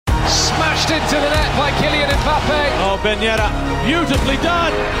Pushed into the net by Kylian Mbappe. Oh, Benyera, beautifully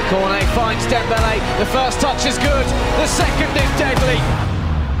done. Cornet finds Dembele. The first touch is good. The second is deadly.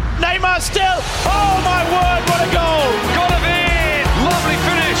 Neymar still. Oh my word, what a goal. Goal of it. Lovely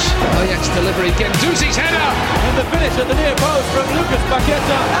finish. Ajax delivery. Guendouzi's header. And the finish at the near post from Lucas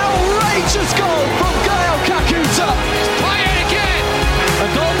Paqueta. Outrageous goal from Gael Kakuta. Play it again. A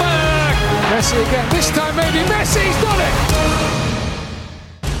goal back. Messi again. This time maybe Messi's done it.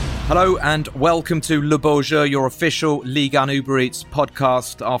 Hello and welcome to Beau Jeu, your official Ligue Uber Eats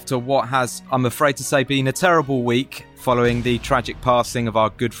podcast after what has, I'm afraid to say, been a terrible week following the tragic passing of our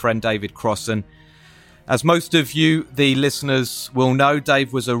good friend David Crossan. As most of you, the listeners, will know,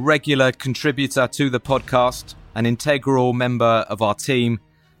 Dave was a regular contributor to the podcast, an integral member of our team,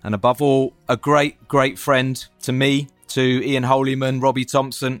 and above all, a great, great friend to me, to Ian Holyman, Robbie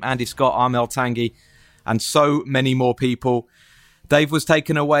Thomson, Scott and Armel Tanguy, and so many more people. Dave was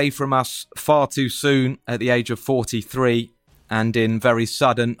taken away from us far too soon at the age of 43 and in very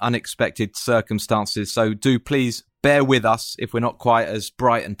sudden, unexpected circumstances. So do please bear with us if we're not quite as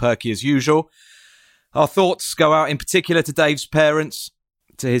bright and perky as usual. Our thoughts go out in particular to Dave's parents,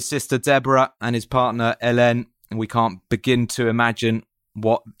 to his sister Deborah and his partner Hélène. And we can't begin to imagine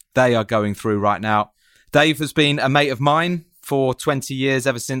what they are going through right now. Dave has been a mate of mine for 20 years,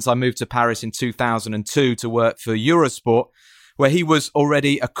 ever since I moved to Paris in 2002 to work for Eurosport, where he was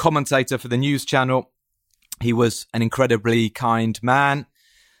already a commentator for the news channel. He was an incredibly kind man,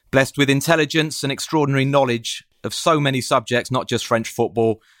 blessed with intelligence and extraordinary knowledge of so many subjects, not just French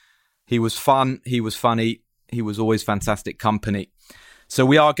football. He was fun, he was funny, he was always fantastic company. So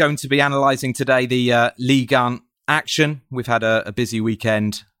we are going to be analysing today the Ligue 1 action. We've had a busy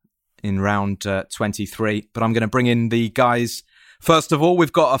weekend in round 23, but I'm going to bring in the guys. First of all,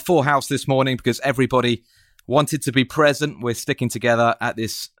 we've got a full house this morning because everybody wanted to be present. We're sticking together at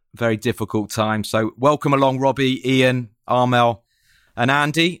this very difficult time. So welcome along, Robbie, Ian, Armel and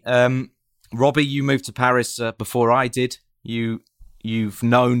Andy. Robbie, you moved to Paris before I did. You've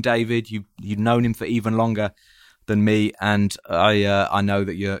known David. You've known him for even longer than me. And I know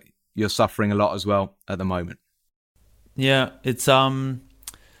that you're suffering a lot as well at the moment. Yeah, it's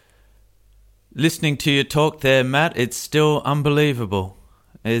listening to you talk there, Matt, it's still unbelievable.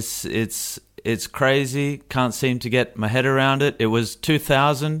 It's crazy. Can't seem to get my head around it. It was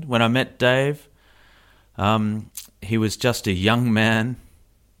 2000 when I met Dave. He was just a young man,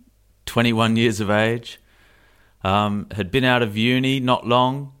 21 years of age. Had been out of uni not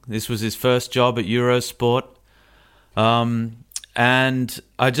long. This was his first job at Eurosport. And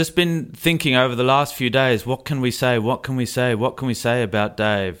I've just been thinking over the last few days, what can we say? What can we say? What can we say about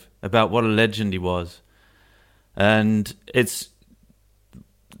Dave? About what a legend he was. And it's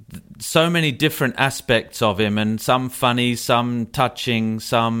so many different aspects of him, and some funny, some touching,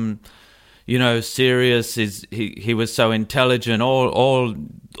 some, serious. He was so intelligent. All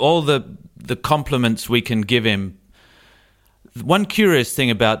the compliments we can give him. One curious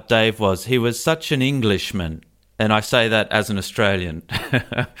thing about Dave was he was such an Englishman, and I say that as an Australian.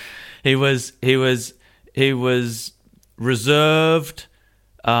 he was reserved,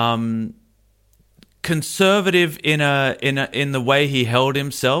 conservative in the way he held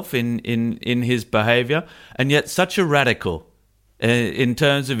himself in his behavior, and yet such a radical in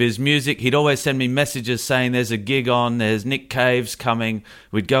terms of his music. He'd always send me messages saying there's a gig on, there's Nick Cave's coming.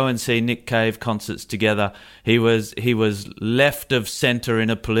 We'd go and see Nick Cave concerts together. He was left of center in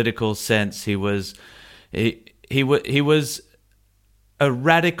a political sense. He was a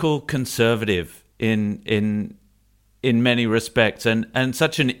radical conservative in many respects, and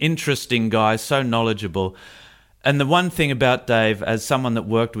such an interesting guy, so knowledgeable. And the one thing about Dave, as someone that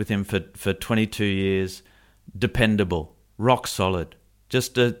worked with him for 22 years, dependable, rock solid,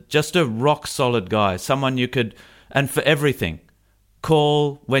 just a rock solid guy, someone you could, and for everything,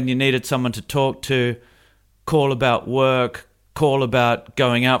 call when you needed someone to talk to, call about work, call about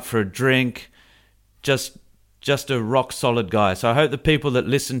going out for a drink, just a rock solid guy. So I hope the people that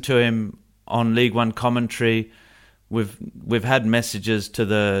listen to him on League One commentary, We've had messages to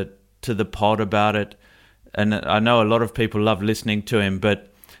the pod about it, and I know a lot of people love listening to him.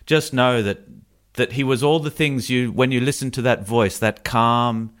 But just know that he was all the things when you listen to that voice, that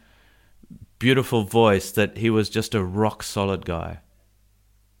calm, beautiful voice, that he was just a rock solid guy.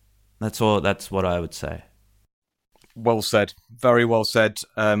 That's all. That's what I would say. Well said. Very well said,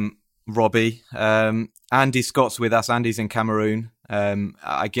 Robbie. Andy Scott's with us. Andy's in Cameroon.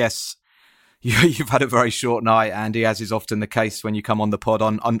 I guess you've had a very short night, Andy, as is often the case when you come on the pod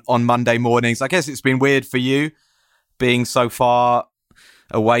on Monday mornings. I guess it's been weird for you being so far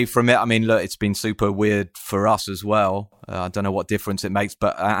away from it. I mean, look, it's been super weird for us as well. I don't know what difference it makes,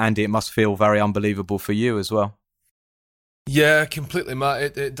 but Andy, it must feel very unbelievable for you as well. Yeah, completely,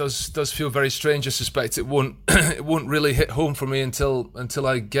 Matt. It does feel very strange. I suspect it won't it won't really hit home for me until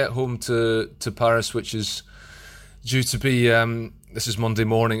I get home to Paris, which is due to be this is Monday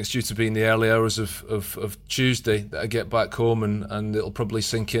morning. It's due to be in the early hours of Tuesday that I get back home, and it'll probably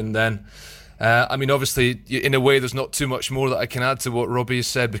sink in then. I mean, obviously, in a way, there's not too much more that I can add to what Robbie has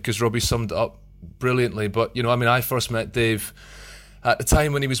said, because Robbie summed it up brilliantly. But, I mean, I first met Dave at the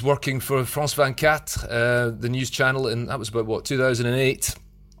time when he was working for France 24, the news channel, and that was about, 2008.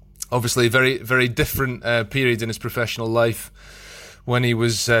 Obviously, a very, very different period in his professional life, when he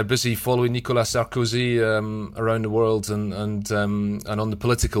was busy following Nicolas Sarkozy around the world and on the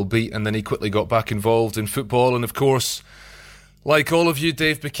political beat, and then he quickly got back involved in football. And of course, like all of you,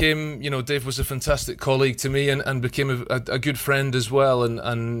 Dave Dave was a fantastic colleague to me and became a good friend as well.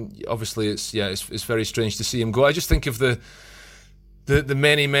 And obviously, it's very strange to see him go. I just think of the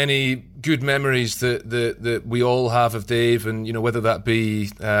many, many good memories that we all have of Dave, and whether that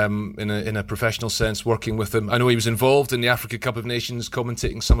be in a professional sense, working with him. I know he was involved in the Africa Cup of Nations,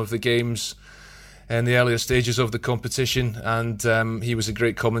 commentating some of the games in the earlier stages of the competition, and he was a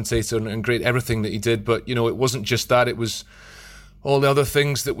great commentator and great everything that he did. But it wasn't just that; it was all the other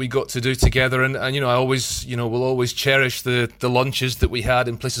things that we got to do together. And I always will always cherish the lunches that we had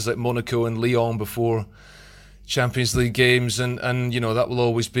in places like Monaco and Lyon before Champions League games, and that will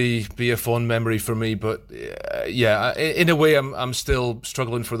always be a fond memory for me. But in a way, I'm still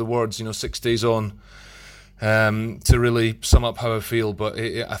struggling for the words 6 days on to really sum up how I feel. But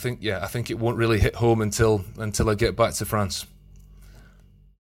I think it won't really hit home until I get back to France.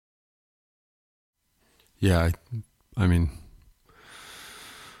 Yeah, I mean,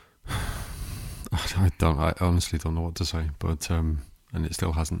 I honestly don't know what to say, but and it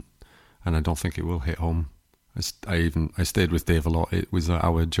still hasn't, and I don't think it will hit home. I stayed with Dave a lot. It was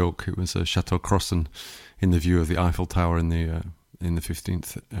our joke. It was a Chateau Crossan in the view of the Eiffel Tower in the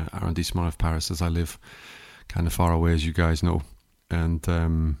 15th arrondissement of Paris, as I live kind of far away, as you guys know. And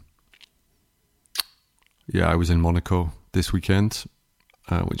I was in Monaco this weekend,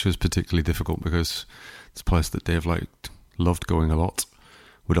 which was particularly difficult because it's a place that Dave loved going a lot.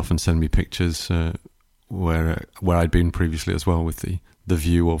 Would often send me pictures where I'd been previously as well, with the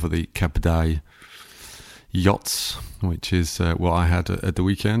view over the Cap d'Aille yachts, which is what I had at the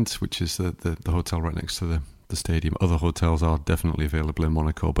weekend, which is the hotel right next to the stadium. Other hotels are definitely available in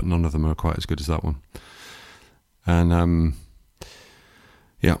Monaco, but none of them are quite as good as that one. And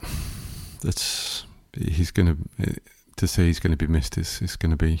he's going to say he's going to be missed is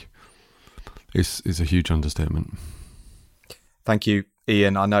going to be is a huge understatement. Thank you,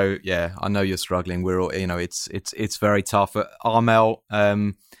 Ian. I know you're struggling. We're all, it's very tough.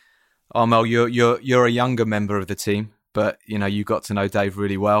 Armel, you're a younger member of the team, but you got to know Dave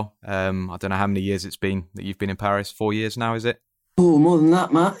really well. I don't know how many years it's been that you've been in Paris. 4 years now, is it? Oh, more than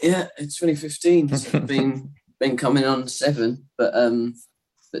that, Matt. Yeah, it's 2015. So I've been coming on 7, but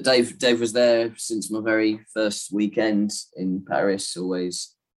Dave was there since my very first weekend in Paris.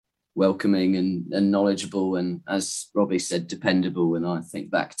 Always welcoming and knowledgeable, and as Robbie said, dependable. And I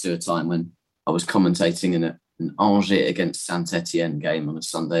think back to a time when I was commentating in an Angers against Saint-Etienne game on a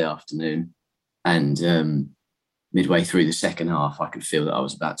Sunday afternoon, and midway through the second half, I could feel that I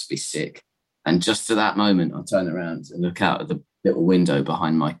was about to be sick. And just to that moment, I turn around and look out at the little window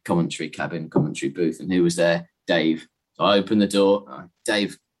behind my commentary booth, and who was there? Dave. So I opened the door.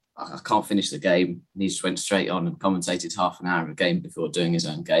 Dave, I can't finish the game. And he just went straight on and commentated half an hour of a game before doing his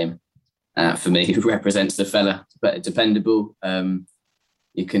own game. For me, he represents the fella, but dependable.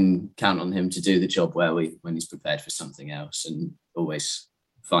 You can count on him to do the job well when he's prepared for something else, and always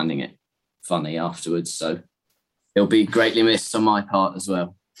finding it funny afterwards. So he'll be greatly missed on my part as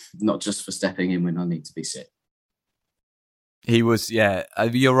well, not just for stepping in when I need to be sick. He was,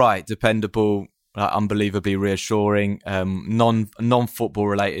 you're right, dependable, unbelievably reassuring. Non-football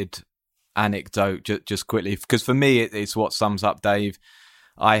related anecdote, just quickly, because for me it's what sums up Dave.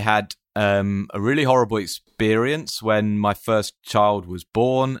 I had a really horrible experience when my first child was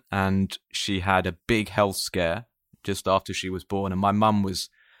born, and she had a big health scare just after she was born, and my mum was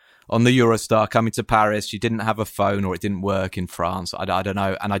on the Eurostar coming to Paris. She didn't have a phone, or it didn't work in France. I don't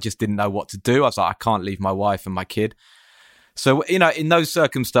know, and I just didn't know what to do. I was like, I can't leave my wife and my kid. So, in those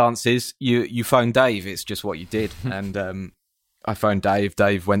circumstances, you phone Dave. It's just what you did. And I phoned Dave.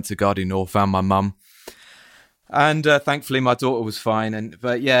 Dave went to Gare du Nord, found my mum. And thankfully, my daughter was fine.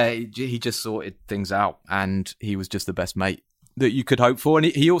 But he just sorted things out. And he was just the best mate you could hope for. And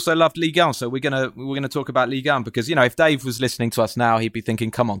he also loved Ligue 1, so we're gonna talk about Ligue 1 because, you know, if Dave was listening to us now, he'd be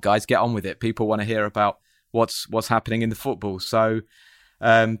thinking, come on guys, get on with it. People want to hear about what's happening in the football. So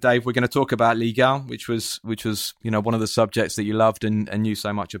Dave, we're going to talk about Ligue 1, which was, you know, one of the subjects that you loved and knew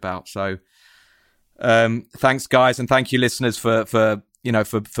so much about. So thanks guys, and thank you listeners for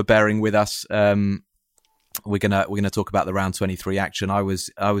bearing with us. We're gonna talk about the round 23 action. I was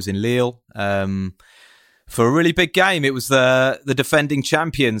in Lille for a really big game. It was the defending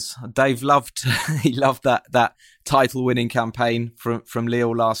champions. Dave loved that title winning campaign from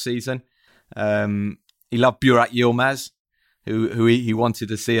Lille last season. He loved Burak Yilmaz, who he wanted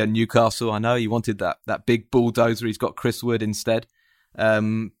to see at Newcastle. I know he wanted that big bulldozer. He's got Chris Wood instead,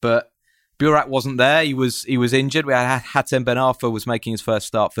 but Burak wasn't there. He was injured. We had Hatem Ben Arfa was making his first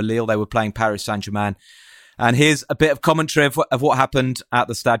start for Lille. They were playing Paris Saint-Germain. And here's a bit of commentary of what happened at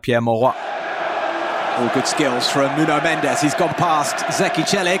the Stade Pierre-Mauroy. All good skills from Nuno Mendes. He's gone past Zeki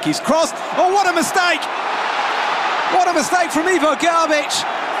Celik. He's crossed. Oh, what a mistake! What a mistake from Ivo Garbic,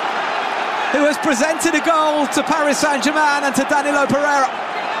 who has presented a goal to Paris Saint-Germain and to Danilo Pereira.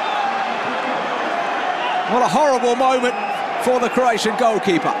 What a horrible moment for the Croatian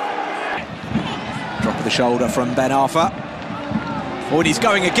goalkeeper. Drop of the shoulder from Ben Arfa. Oh, and he's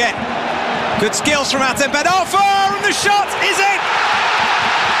going again. Good skills from Hatem Ben Arfa, and the shot is in!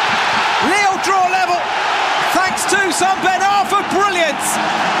 Lille draw level, thanks to some Ben Arfa brilliance.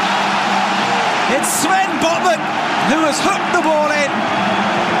 It's Sven Botman who has hooked the ball in,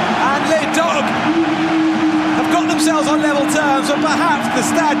 and Les Dogs have got themselves on level terms, and perhaps the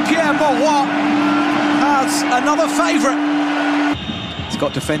Stade Pierre-Mauroy has another favourite. It's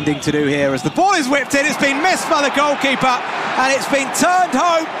got defending to do here as the ball is whipped in. It's been missed by the goalkeeper, and it's been turned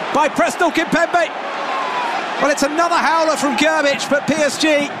home by Presto Kimpembe. Well, it's another howler from Gerbic, but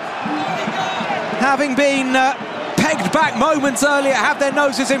PSG, having been pegged back moments earlier, have their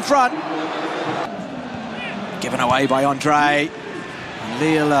noses in front. Given away by Andre.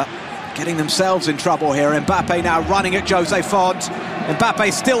 Lille getting themselves in trouble here. Mbappe now running at Jose Font.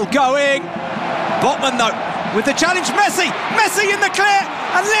 Mbappe still going. Botman, though, with the challenge. Messi in the clear,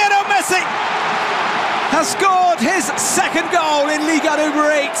 and Lionel Messi has scored his second goal in Ligue 1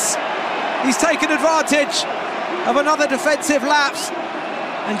 Uber Eats. He's taken advantage of another defensive lapse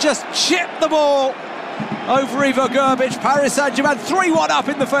and just chipped the ball over Ivo Gerbic. Paris Saint-Germain 3-1 up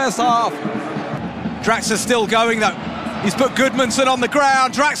in the first half. Draxler still going though. He's put Goodmanson on the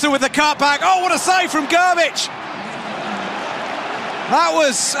ground. Draxler with the cutback. Oh, what a save from Gerbic! That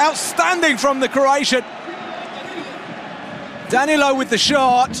was outstanding from the Croatian. Danilo with the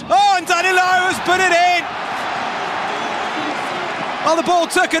shot. Oh, and Danilo has put it in. Well, the ball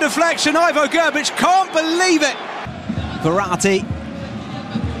took a deflection. Ivo Gerbic can't believe it. Verratti.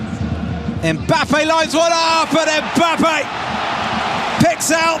 Mbappe lines one up, and Mbappe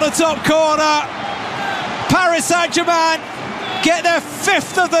picks out the top corner. Paris Saint-Germain get their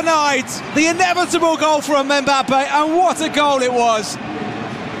fifth of the night. The inevitable goal from Mbappe, and what a goal it was.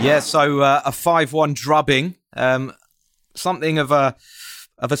 Yeah, so a 5-1 drubbing. Something of a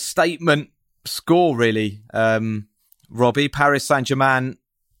statement score, really. Robbie, Paris Saint-Germain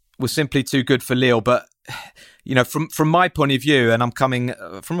was simply too good for Lille. But, you know, from my point of view, and I'm coming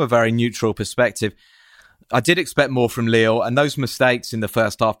from a very neutral perspective, I did expect more from Lille, and those mistakes in the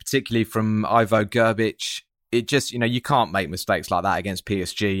first half, particularly from Ivo Gerbic, it just, you know, you can't make mistakes like that against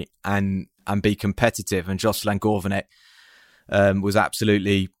PSG and be competitive. And Jocelyn Gourvenec was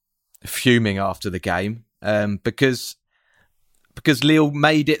absolutely fuming after the game because Lille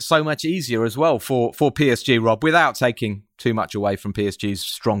made it so much easier as well for PSG, Rob, without taking too much away from PSG's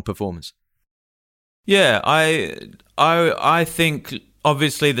strong performance. Yeah, I think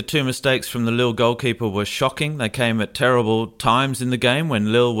obviously the two mistakes from the Lille goalkeeper were shocking. They came at terrible times in the game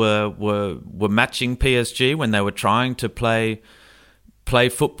when Lille were matching PSG, when they were trying to play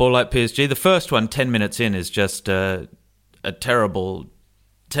football like PSG. The first one, 10 minutes in, is just a terrible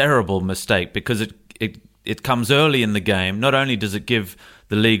mistake because it comes early in the game. Not only does it give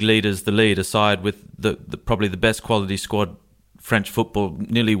the league leaders the lead, aside with the probably the best quality squad French football,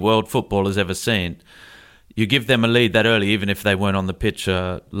 nearly world football has ever seen, you give them a lead that early, even if they weren't on the pitch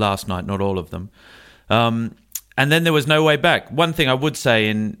last night, not all of them. And then there was no way back. One thing I would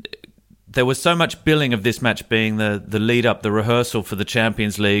say, there was so much billing of this match being the lead up, the rehearsal for the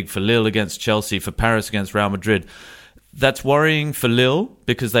Champions League, for Lille against Chelsea, for Paris against Real Madrid. That's worrying for Lille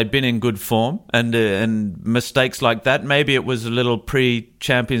because they'd been in good form, and mistakes like that. Maybe it was a little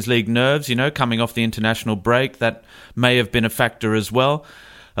pre-Champions League nerves, you know, coming off the international break. That may have been a factor as well.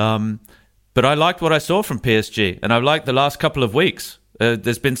 But I liked what I saw from PSG, and I liked the last couple of weeks.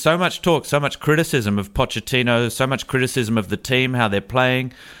 There's been so much talk, so much criticism of Pochettino, so much criticism of the team, how they're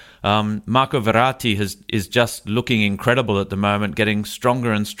playing. Marco Verratti is just looking incredible at the moment, getting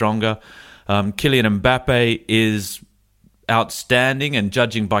stronger and stronger. Kylian Mbappe is outstanding, and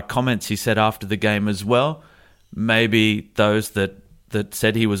judging by comments he said after the game as well, maybe those that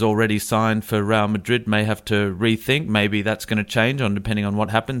said he was already signed for Real Madrid may have to rethink. Maybe that's going to change depending on what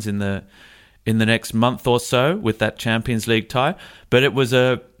happens in the next month or so with that Champions League tie. But it was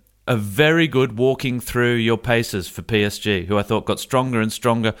a very good walking through your paces for PSG, who I thought got stronger and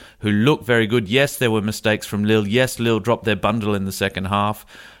stronger, who looked very good. Yes, there were mistakes from Lille. Yes, Lille dropped their bundle in the second half,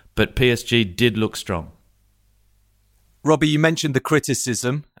 but PSG did look strong. Robbie, you mentioned the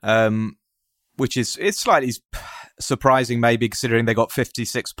criticism, which it's slightly surprising maybe, considering they got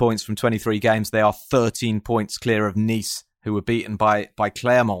 56 points from 23 games. They are 13 points clear of Nice, who were beaten by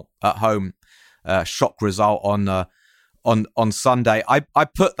Clermont at home. Shock result on Sunday. I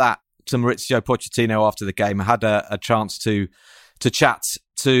put that to Mauricio Pochettino after the game. I had a chance to chat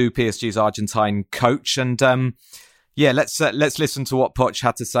to PSG's Argentine coach, and let's listen to what Poch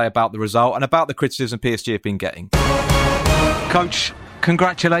had to say about the result and about the criticism PSG have been getting. Coach,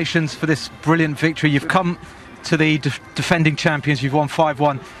 congratulations for this brilliant victory. You've come to the defending champions. You've won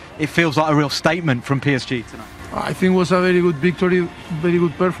 5-1. It feels like a real statement from PSG tonight. I think it was a very good victory, very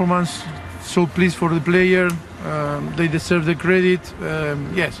good performance. So pleased for the player. They deserve the credit.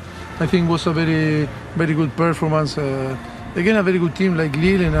 Yes, I think it was a very, very good performance. Again, a very good team like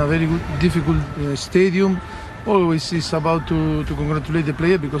Lille in a very good, difficult stadium. Always is about to congratulate the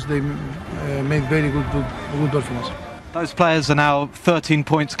player because they made very good performance. Those players are now 13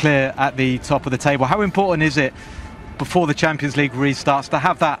 points clear at the top of the table. How important is it before the Champions League restarts to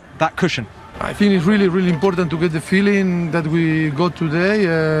have that cushion? I think it's really, really important to get the feeling that we got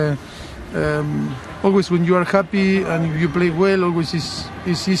today. Always when you are happy and you play well, always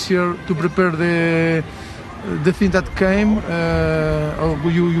it's easier to prepare the thing that came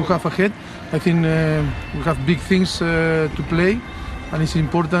or you have ahead. I think we have big things to play, and it's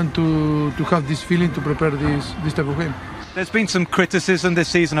important to have this feeling to prepare this type of game. There's been some criticism this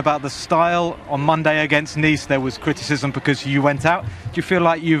season about the style. On Monday against Nice, there was criticism because you went out. Do you feel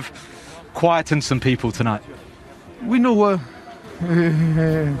like you've quietened some people tonight? We know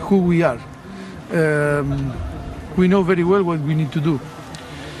who we are. We know very well what we need to do.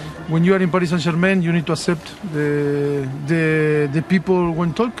 When you are in Paris Saint-Germain, you need to accept the people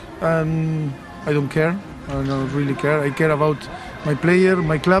when talk, and I don't care. I don't really care. I care about my player,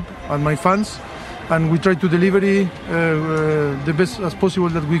 my club, and my fans, and we try to deliver the best as possible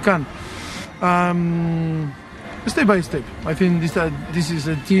that we can. Step by step. I think this is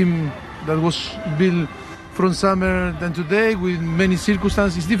a team that was built from summer than today with many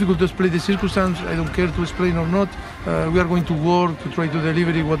circumstances. It's difficult to explain the circumstances. I don't care to explain or not. We are going to work to try to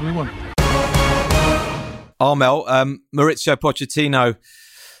deliver what we want. Armel, Mauricio Pochettino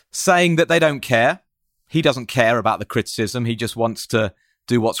saying that they don't care. He doesn't care about the criticism. He just wants to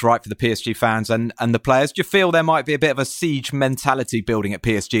do what's right for the PSG fans and the players. Do you feel there might be a bit of a siege mentality building at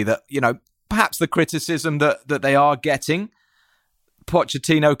PSG that, perhaps the criticism that they are getting,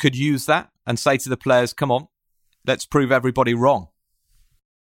 Pochettino could use that and say to the players, come on, let's prove everybody wrong?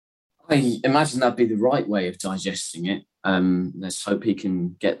 I imagine that'd be the right way of digesting it. Let's hope he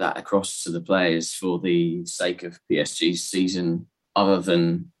can get that across to the players for the sake of PSG's season, other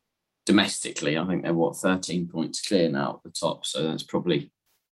than domestically. I think they're 13 points clear now at the top, so that's probably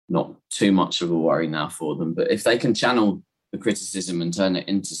not too much of a worry now for them. But if they can channel the criticism and turn it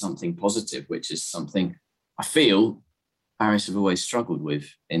into something positive, which is something I feel Paris have always struggled with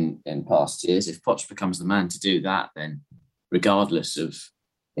in past years. If Poch becomes the man to do that, then regardless of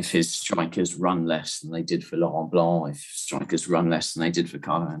if his strikers run less than they did for Laurent Blanc, if strikers run less than they did for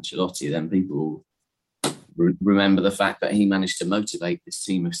Carlo Ancelotti, then people will remember the fact that he managed to motivate this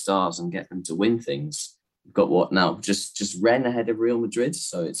team of stars and get them to win things. We've got what now? Just Rennes ahead of Real Madrid.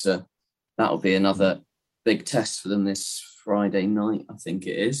 So that'll be another big test for them this Friday night, I think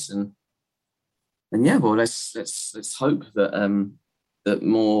it is. And yeah, well, let's hope that that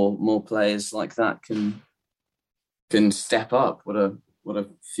more players like that can step up. What a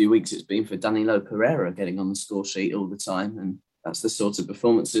few weeks it's been for Danilo Pereira, getting on the score sheet all the time, and that's the sort of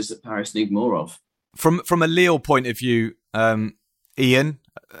performances that Paris need more of. From a Lille point of view, Ian,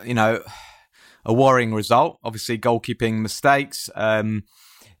 a worrying result. Obviously, goalkeeping mistakes.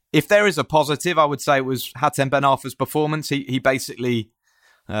 If there is a positive, I would say it was Hatem Ben Arfa's performance. He basically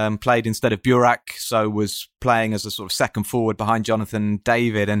played instead of Burak, so was playing as a sort of second forward behind Jonothan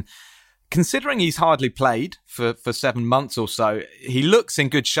David. And considering he's hardly played for 7 months or so, he looks in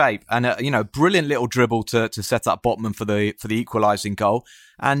good shape, and brilliant little dribble to set up Botman for the equalising goal,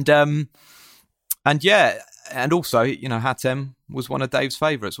 and also Hatem was one of Dave's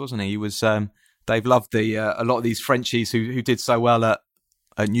favourites, wasn't he? He was Dave loved a lot of these Frenchies who did so well at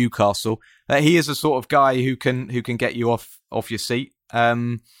Newcastle. He is a sort of guy who can get you off your seat.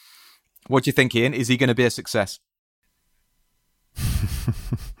 What do you think, Ian? Is he going to be a success?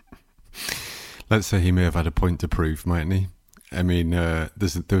 Let's say he may have had a point to prove, mightn't he? I mean, there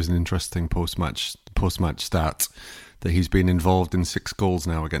was an interesting post-match stat that he's been involved in 6 goals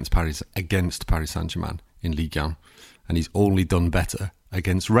now against Paris Saint-Germain in Ligue 1, and he's only done better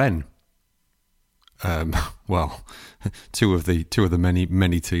against Rennes. Well, two of the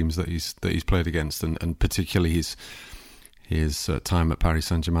many teams that he's played against, and particularly his time at Paris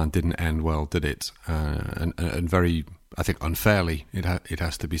Saint-Germain didn't end well, did it? And very, I think, unfairly, it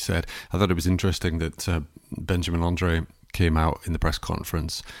has to be said. I thought it was interesting that Benjamin Andre came out in the press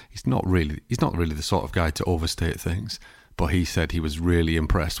conference. He's not really the sort of guy to overstate things, but he said he was really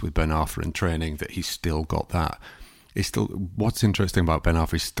impressed with Ben Arfa in training, that he's still got that. What's interesting about Ben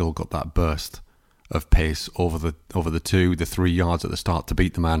Arfa, he's still got that burst of pace over the 2-3 yards at the start to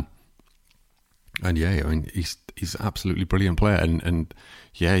beat the man. And yeah, I mean, he's absolutely brilliant player, and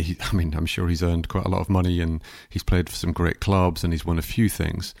yeah, I'm sure he's earned quite a lot of money, and he's played for some great clubs, and he's won a few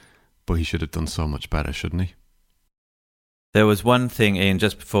things, but he should have done so much better, shouldn't he? There was one thing, Ian,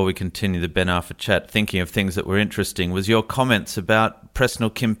 just before we continue the Ben Arfa chat, thinking of things that were interesting, was your comments about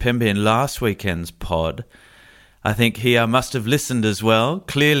Presnel Kimpembe in last weekend's pod. I think he must have listened as well,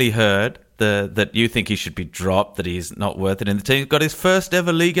 clearly heard that you think he should be dropped, that he's not worth it in the team. He got his first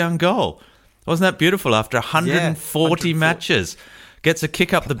ever Ligue 1 goal. Wasn't that beautiful? After 140 matches, gets a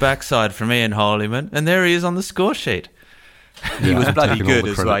kick up the backside from Ian Holyman, and there he is on the score sheet. He was bloody good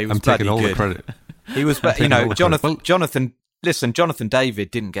as well. He was bloody good. I'm taking all the credit. He was, Jonothan David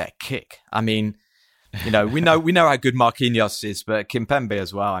didn't get a kick. I mean, we know how good Marquinhos is, but Kimpembe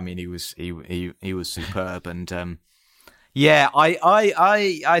as well. I mean, he was superb, and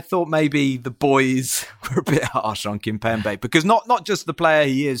I thought maybe the boys were a bit harsh on Kimpembe, because not just the player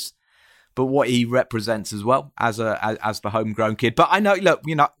he is, but what he represents as well as the homegrown kid. But I know, look,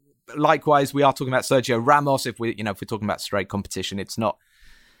 likewise, we are talking about Sergio Ramos. If we're talking about straight competition, it's not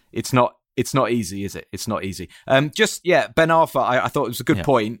easy, is it? It's not easy. Ben Arfa, I thought it was a good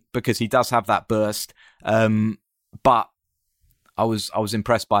point, because he does have that burst. But I was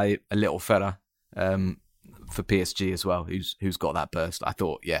impressed by a little fella for PSG as well, who's got that burst. I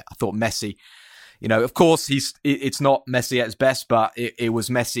thought Messi. Of course, it's not Messi at his best, but it was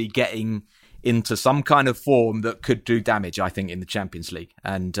Messi getting into some kind of form that could do damage, I think, in the Champions League.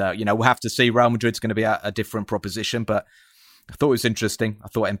 And, we'll have to see. Real Madrid's going to be a different proposition, but I thought it was interesting. I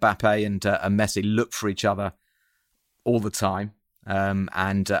thought Mbappe and Messi look for each other all the time,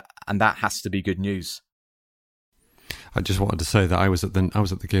 and that has to be good news. I just wanted to say that I was at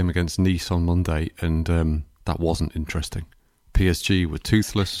the game against Nice on Monday, and that wasn't interesting. PSG were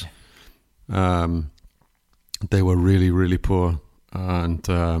toothless. They were really, really poor, and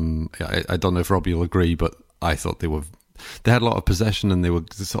I don't know if Robbie will agree, but I thought they had a lot of possession, and they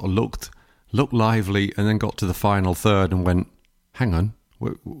sort of looked lively, and then got to the final third and went, hang on,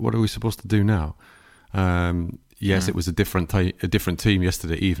 what are we supposed to do now? Yes, it was a different team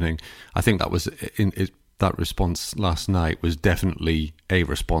yesterday evening. I think that was that response last night was definitely a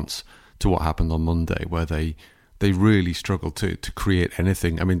response to what happened on Monday, where they really struggled to create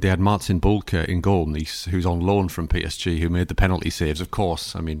anything. I mean, they had Martin Bulke in goal, Nice, who's on loan from PSG, who made the penalty saves, of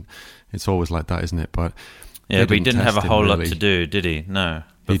course. I mean, it's always like that, isn't it? But yeah, but he didn't have a whole lot to do, did he? No.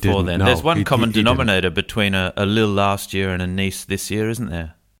 Before then, there's one common denominator between a Lille last year and a Nice this year, isn't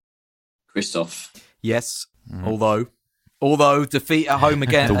there? Christophe. Yes, although defeat at home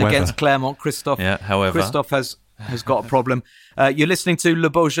against Clermont, Christophe. Yeah, however, Christophe has got a problem. You're listening to Le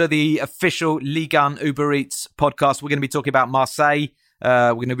Beau Jeu, the official Ligue 1 Uber Eats podcast. We're going to be talking about Marseille.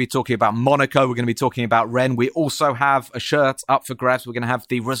 We're going to be talking about Monaco. We're going to be talking about Rennes. We also have a shirt up for grabs. We're going to have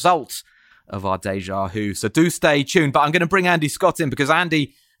the results of our Deja Who. So do stay tuned. But I'm going to bring Andy Scott in, because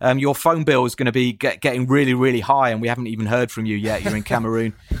Andy, your phone bill is going to be getting really, really high, and we haven't even heard from you yet. You're in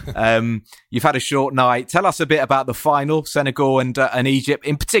Cameroon. You've had a short night. Tell us a bit about the final, Senegal and Egypt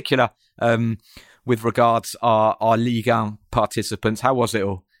in particular, with regards our Ligue 1 participants. How was it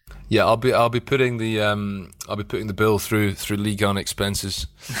all? Yeah, I'll be putting the bill through Ligue 1 expenses.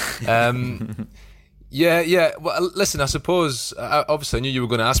 Yeah. Well, listen, I suppose, obviously I knew you were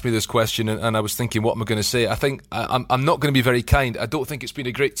going to ask me this question, and I was thinking, what am I going to say? I think I'm not going to be very kind. I don't think it's been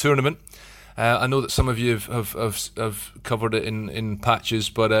a great tournament. I know that some of you have covered it in patches,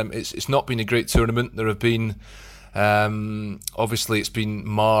 but it's not been a great tournament. There have been obviously it's been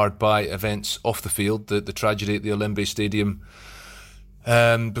marred by events off the field, the tragedy at the Olembe Stadium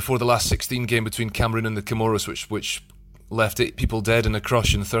before the last 16 game between Cameroon and the Comoros, which left 8 people dead in a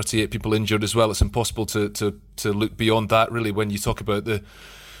crush and 38 people injured as well. It's impossible to look beyond that really when you talk about the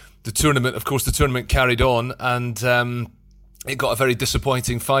tournament. Of course, the tournament carried on, and it got a very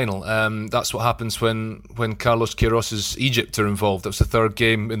disappointing final. That's what happens when Carlos Queiroz's Egypt are involved. That was the third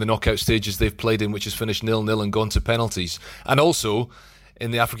game in the knockout stages they've played in, which has finished 0-0 and gone to penalties. And also,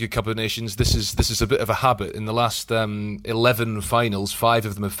 in the Africa Cup of Nations, this is a bit of a habit. In the last 11 finals, 5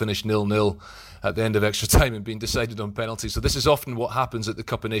 of them have finished 0-0 at the end of extra time and been decided on penalties. So this is often what happens at the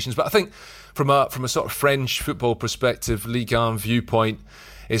Cup of Nations. But I think from a sort of French football perspective, Ligue 1 viewpoint,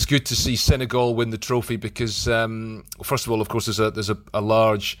 it's good to see Senegal win the trophy because, first of all, of course, there's a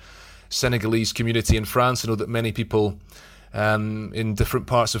large Senegalese community in France. I know that many people in different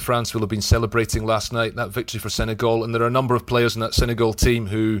parts of France will have been celebrating last night that victory for Senegal, and there are a number of players in that Senegal team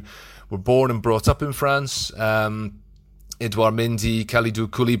who were born and brought up in France. Edouard Mendy, Kalidou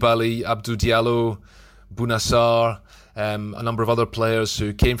Koulibaly, Abdou Diallo, Bounassar, a number of other players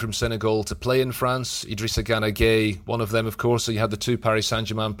who came from Senegal to play in France. Idrissa Gana Gueye, one of them, of course. So you had the 2 Paris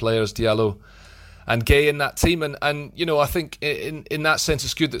Saint-Germain players, Diallo and Gueye, in that team. And you know, I think in that sense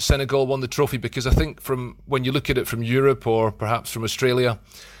it's good that Senegal won the trophy, because I think from when you look at it from Europe or perhaps from Australia,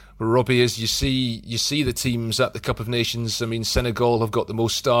 where Robbie is, you see the teams at the Cup of Nations. I mean, Senegal have got the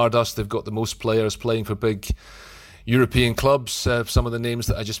most stardust. They've got the most players playing for big European clubs, some of the names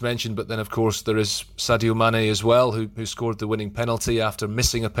that I just mentioned, but then of course there is Sadio Mane as well, who scored the winning penalty after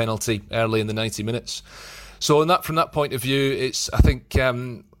missing a penalty early in the 90 minutes. So from that point of view, I think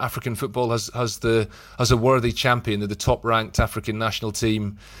African football has a worthy champion. They're the top ranked African national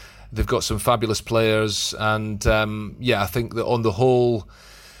team. They've got some fabulous players, and I think that on the whole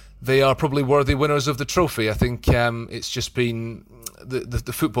they are probably worthy winners of the trophy. I think it's just been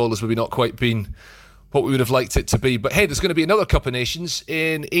the football has maybe not quite been what we would have liked it to be. But hey, there's going to be another Cup of Nations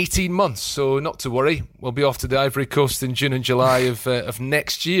in 18 months, so not to worry. We'll be off to the Ivory Coast in June and July of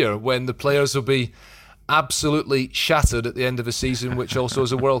next year, when the players will be absolutely shattered at the end of a season which also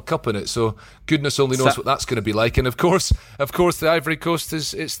has a World Cup in it. So goodness only knows what that's going to be like. And of course the Ivory Coast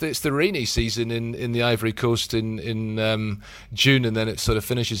it's the rainy season in the Ivory Coast in June, and then it sort of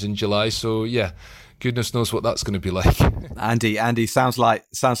finishes in July. So yeah, goodness knows what that's going to be like. Andy, sounds like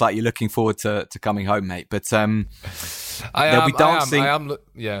you're looking forward to coming home, mate. But they'll be dancing. I am.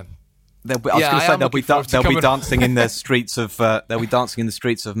 Yeah. They'll be dancing in the streets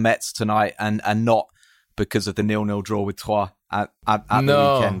of Metz tonight, and not because of the 0-0 draw with Troyes at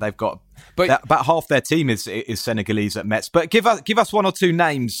the weekend. They've got about half their team is Senegalese at Metz. But give us one or two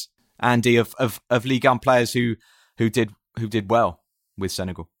names, Andy, of Ligue 1 players who did well with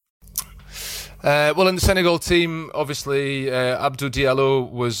Senegal. Well, in the Senegal team, obviously, Abdou Diallo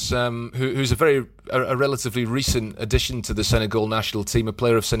was who's a relatively recent addition to the Senegal national team, a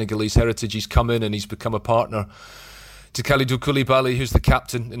player of Senegalese heritage. He's come in and he's become a partner to Kalidou Koulibaly, who's the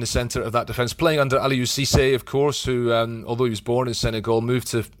captain in the centre of that defence, playing under Aliou Cissé, of course, who, although he was born in Senegal, moved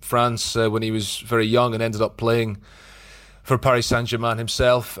to France when he was very young and ended up playing for Paris Saint-Germain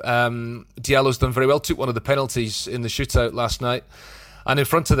himself. Diallo's done very well, took one of the penalties in the shootout last night. And in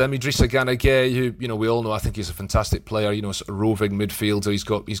front of them, Idrissa Gana Gueye, who, you know, we all know, I think he's a fantastic player, you know, sort of roving midfielder. He's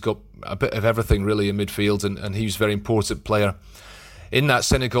got a bit of everything really in midfield, and he's a very important player in that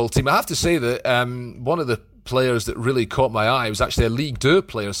Senegal team. I have to say that one of the players that really caught my eye was actually a Ligue 2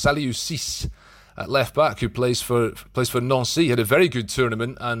 player, Saliou Ciss, at left back, who plays for Nancy. He had a very good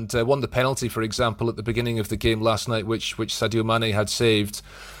tournament and won the penalty, for example, at the beginning of the game last night, which Sadio Mane had saved.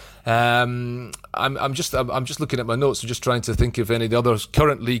 I'm just looking at my notes. I'm just trying to think of any of the other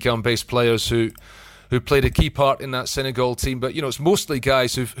current Ligue 1 based players who played a key part in that Senegal team. But you know, it's mostly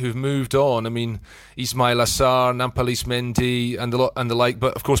guys who've moved on. I mean, Ismail Assar, Nampalys Mendy, and the like.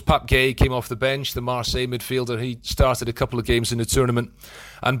 But of course, Pape Gueye came off the bench, the Marseille midfielder. He started a couple of games in the tournament,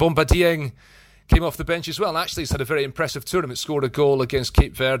 and Bamba Dieng came off the bench as well. And actually, he's had a very impressive tournament. Scored a goal against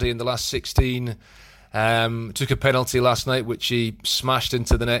Cape Verde in the last 16. Took a penalty last night, which he smashed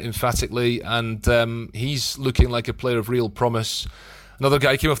into the net emphatically, and he's looking like a player of real promise. Another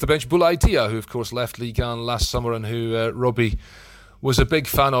guy came off the bench, Boulaye Dia, who of course left Ligue 1 last summer and who Robbie was a big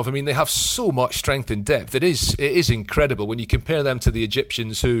fan of. I mean, they have so much strength and depth. It is incredible when you compare them to the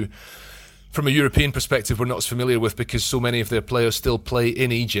Egyptians, who, from a European perspective, we're not as familiar with because so many of their players still play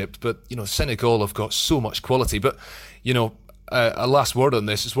in Egypt. But, you know, Senegal have got so much quality. But, you know, a last word on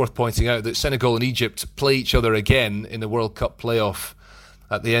this, it's worth pointing out that Senegal and Egypt play each other again in the World Cup playoff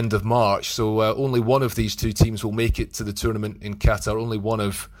at the end of March. So only one of these two teams will make it to the tournament in Qatar. Only one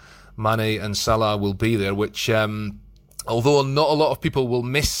of Mane and Salah will be there, which, although not a lot of people will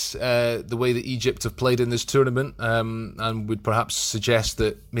miss the way that Egypt have played in this tournament, and would perhaps suggest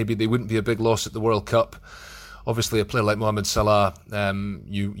that maybe they wouldn't be a big loss at the World Cup. Obviously, a player like Mohamed Salah,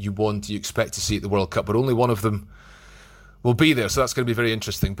 you expect to see at the World Cup, but only one of them will be there, so that's going to be very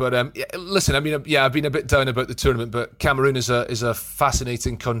interesting. But listen, I mean, I've been a bit down about the tournament, but Cameroon is a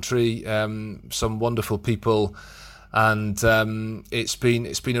fascinating country, some wonderful people, and it's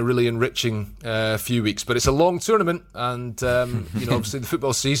been a really enriching few weeks. But it's a long tournament, and obviously the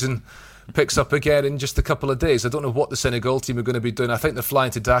football season picks up again in just a couple of days. I don't know what the Senegal team are going to be doing. I think they're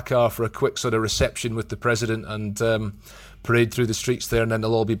flying to Dakar for a quick sort of reception with the president and parade through the streets there, and then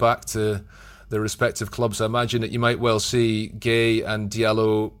they'll all be back to their respective clubs. I imagine that you might well see Gay and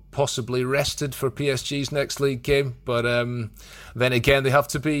Diallo possibly rested for PSG's next league game, but then again they have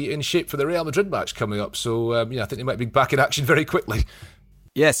to be in shape for the Real Madrid match coming up, so I think they might be back in action very quickly.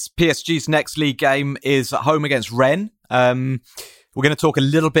 Yes, PSG's next league game is at home against Rennes. We're going to talk a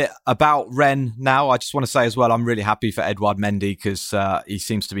little bit about Rennes now. I just want to say as well, I'm really happy for Edouard Mendy because he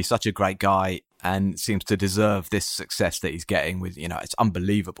seems to be such a great guy and seems to deserve this success that he's getting with, it's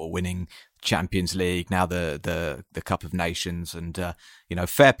unbelievable winning Champions League, now the Cup of Nations, and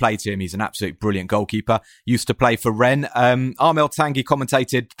fair play to him. He's an absolute brilliant goalkeeper. Used to play for Rennes. Armel Tanguy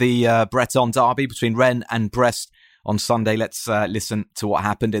commentated the Breton derby between Rennes and Brest on Sunday. Let's listen to what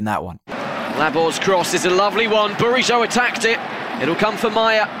happened in that one. Labor's cross is a lovely one. Bourigeaud attacked it. It'll come for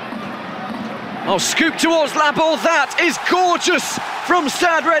Maya. Oh, scoop towards Laborde. That is gorgeous from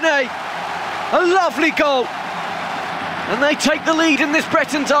Stade Rennais. A lovely goal. And they take the lead in this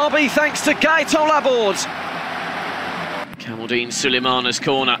Breton derby thanks to Gaëtan Laborde. Kamaldeen Suleimana's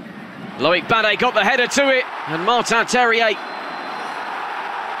corner. Loic Bade got the header to it, and Martin Terrier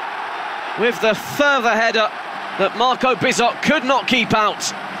with the further header that Marco Bizot could not keep out.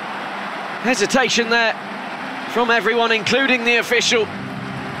 Hesitation there from everyone, including the official.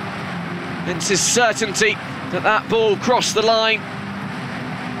 Hence his certainty that ball crossed the line.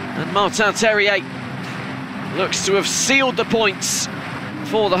 And Martin Terrier looks to have sealed the points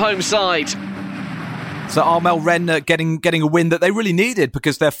for the home side. So Armel, Rennes getting a win that they really needed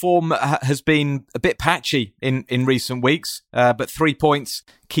because their form has been a bit patchy in recent weeks. But 3 points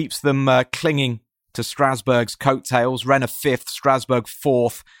keeps them clinging to Strasbourg's coattails. Rennes are 5th, Strasbourg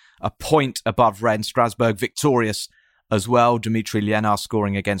 4th, a point above Rennes. Strasbourg victorious as well. Dimitri Liénard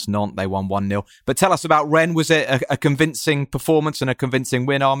scoring against Nantes. They won 1-0. But tell us about Rennes. Was it a convincing performance and a convincing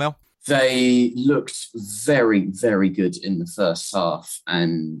win, Armel? They looked very, very good in the first half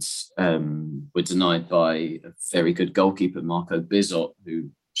and were denied by a very good goalkeeper, Marco Bizot, who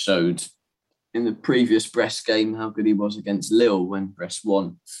showed in the previous Brest game how good he was against Lille when Brest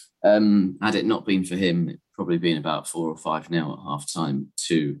won. Had it not been for him, it'd probably been about 4 or 5-0 at half-time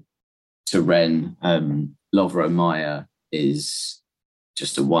to Rennes. Lovro Maya is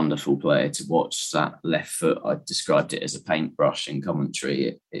just a wonderful player to watch. That left foot, I described it as a paintbrush in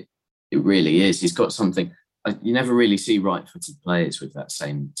commentary. It really is. He's got something. You never really see right-footed players with that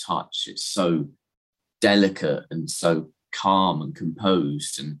same touch. It's so delicate and so calm and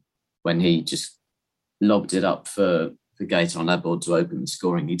composed. And when he just lobbed it up for Gaëtan Laborde to open the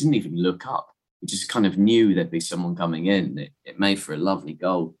scoring, he didn't even look up. He just kind of knew there'd be someone coming in. It made for a lovely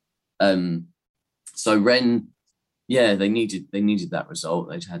goal. So Rennes, they needed that result.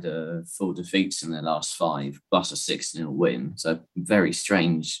 They'd had 4 defeats in their last 5, plus a 6-0 win. So very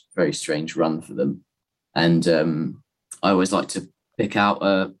strange run for them. And I always like to pick out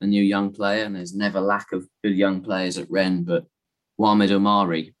a new young player, and there's never lack of good young players at Rennes. But Mohamed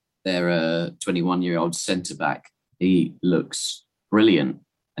Omari, their 21-year-old centre-back, he looks brilliant.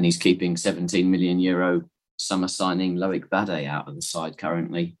 And he's keeping €17 million summer signing Loic Bade out of the side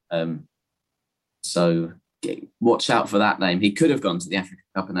currently. So watch out for that name. He could have gone to the Africa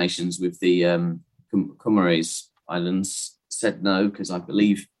Cup of Nations with the Comores Islands. Said no, because I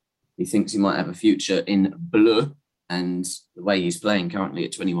believe he thinks he might have a future in bleu. And the way he's playing currently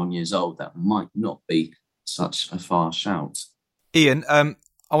at 21 years old, that might not be such a far shout. Ian, I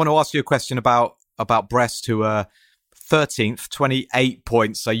want to ask you a question about Brest, who are 13th, 28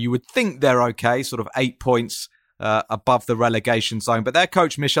 points. So you would think they're okay, sort of 8 points above the relegation zone. But their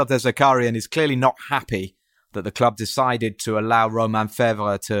coach, Michel Dezacarian, is clearly not happy that the club decided to allow Romain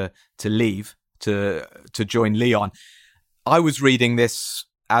Fèvre to leave, to join Lyon. I was reading this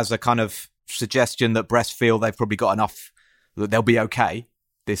as a kind of suggestion that Brest feel they've probably got enough, that they'll be okay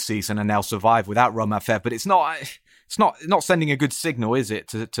this season and they'll survive without Romain Fèvre. But it's not sending a good signal, is it,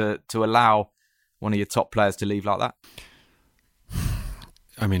 to allow one of your top players to leave like that?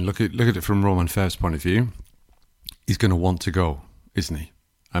 I mean, look at it from Roman Fèvre's point of view. He's going to want to go, isn't he?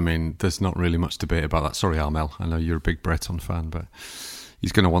 I mean, there's not really much debate about that. Sorry, Armel, I know you're a big Breton fan, but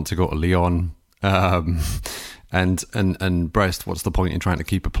he's going to want to go to Lyon. And Brest, what's the point in trying to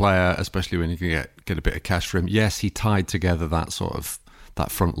keep a player, especially when you can get a bit of cash for him? Yes, he tied together that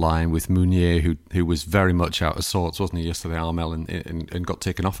front line with Mounier, who was very much out of sorts, wasn't he, yesterday, Armel, and got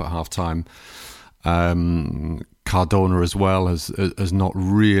taken off at half time. Cardona as well has not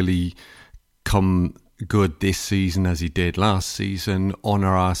really come good this season as he did last season.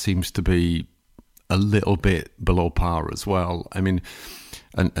 Honorat seems to be a little bit below par as well. I mean,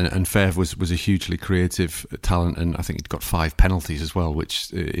 and Fèvre was a hugely creative talent, and I think he'd got 5 penalties as well, which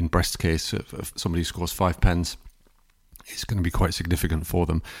in Brest's case, if somebody who scores 5 pens, is going to be quite significant for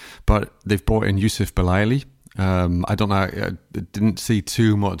them. But they've brought in Youssouf Belaïli. I don't know, I didn't see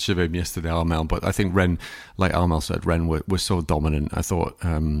too much of him yesterday, Armel, but I think Rennes, like Armel said, Rennes were so dominant. I thought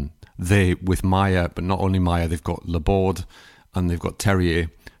they, with Maya, but not only Maya, they've got Laborde and they've got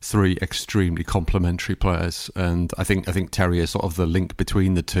Terrier, 3 extremely complementary players. And I think Terrier is sort of the link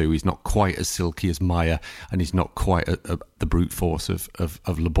between the two. He's not quite as silky as Maya, and he's not quite the brute force of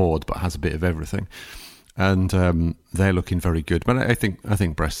Laborde, but has a bit of everything. And they're looking very good. But I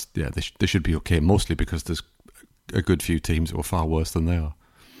think Brest, yeah, they should be okay, mostly because there's a good few teams that were far worse than they are.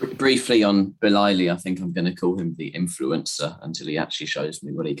 Briefly on Belaïli, I think I'm going to call him the influencer until he actually shows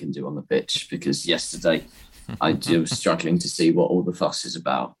me what he can do on the pitch, because yesterday I was struggling to see what all the fuss is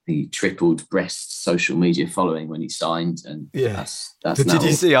about. He tripled Brest's social media following when he signed, and that's Did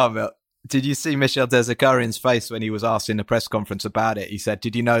you see Armel? Did you see Michel Desakarin's face when he was asked in the press conference about it? He said,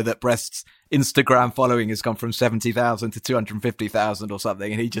 "Did you know that Brest's Instagram following has gone from 70,000 to 250,000 or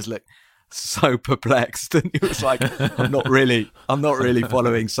something?" And he just looked so perplexed, and he was like, I'm not really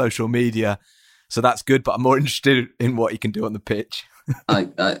following social media, so that's good, but I'm more interested in what he can do on the pitch."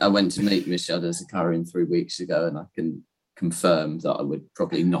 I went to meet Michel Desakarin 3 weeks ago, and I can confirm that I would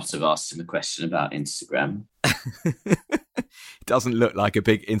probably not have asked him a question about Instagram. Doesn't look like a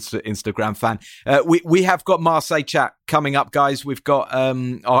big Instagram fan. We have got Marseille chat coming up, guys. We've got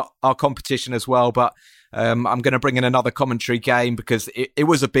our competition as well, but I'm going to bring in another commentary game because it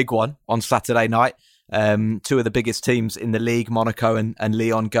was a big one on Saturday night. 2 of the biggest teams in the league, Monaco and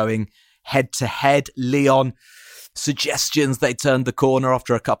Lyon, going head-to-head. Lyon, suggestions they turned the corner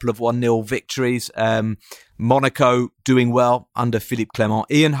after a couple of 1-0 victories. Monaco doing well under Philippe Clement.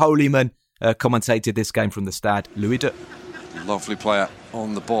 Ian Holyman commentated this game from the Stade Louis II. Lovely player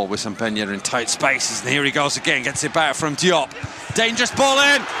on the ball with some Ben Yedder in tight spaces, and here he goes again, gets it back from Diop. Dangerous ball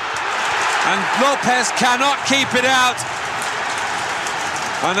in, and Lopez cannot keep it out.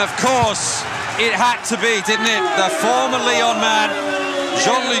 And of course it had to be, didn't it, the former Lyon man,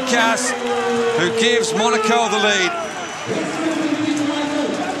 Jean-Lucas, who gives Monaco the lead.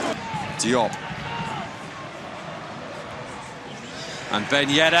 Diop. And Ben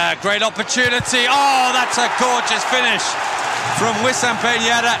Yedder, great opportunity. Oh, that's a gorgeous finish from Wissam Ben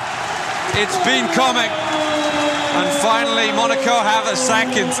Yedder. It's been coming. And finally, Monaco have a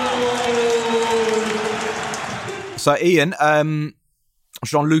second. So, Ian,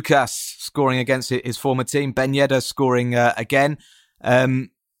 Jean-Lucas scoring against his former team. Ben Yedder scoring again.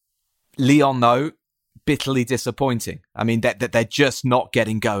 Lyon, though, bitterly disappointing. I mean, they're just not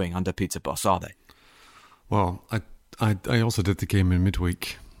getting going under Peter Bosz, are they? Well, I also did the game in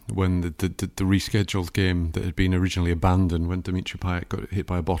midweek when the rescheduled game that had been originally abandoned when Dimitri Payet got hit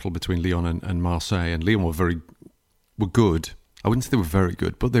by a bottle between Lyon and Marseille. And Lyon were good. I wouldn't say they were very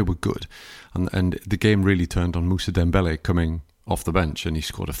good, but they were good. And the game really turned on Moussa Dembélé coming off the bench, and he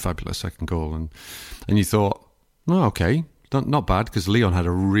scored a fabulous second goal. And you thought, oh, okay, not bad, because Lyon had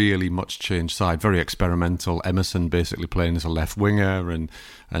a really much changed side, very experimental. Emerson basically playing as a left winger, and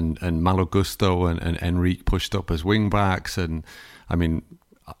Malo Gusto and Enrique pushed up as wing backs. And I mean,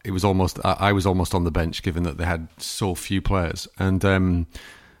 it was almost I was almost on the bench given that they had so few players. And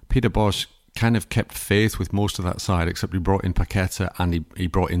Peter Bosz kind of kept faith with most of that side, except he brought in Paqueta and he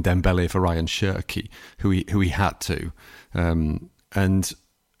brought in Dembélé for Ryan Cherki, who he had to, and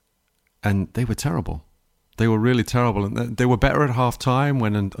they were terrible. They were really terrible, and they were better at half time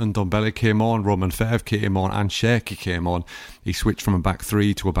when Ndombele came on, Roman Fèvre came on, and Cherki came on. He switched from a back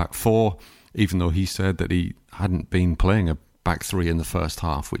 3 to a back 4, even though he said that he hadn't been playing a back 3 in the first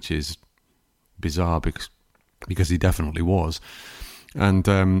half, which is bizarre because he definitely was. And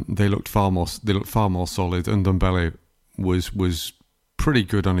they looked far more solid. And Ndombele was pretty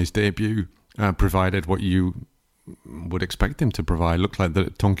good on his debut, provided what you would expect him to provide. Looked like the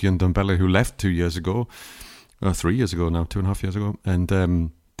Tanguy Ndombele who left 2 years ago, 3 years ago now, 2.5 years ago,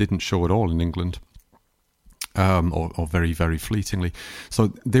 and didn't show at all in England. or very, very fleetingly.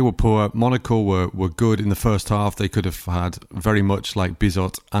 So they were poor. Monaco were good in the first half. They could have had, very much like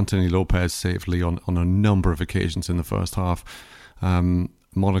Bizot, Anthony Lopez saved Lyon on a number of occasions in the first half.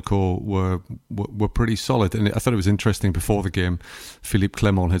 Monaco were pretty solid, and I thought it was interesting. Before the game, Philippe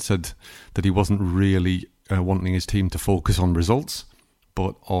Clement had said that he wasn't really wanting his team to focus on results,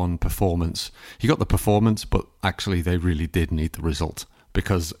 but on performance. He got the performance, but actually they really did need the result,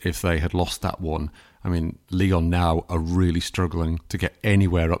 because if they had lost that one, I mean, Lyon now are really struggling to get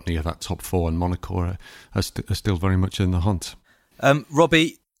anywhere up near that top four, and Monaco are still very much in the hunt.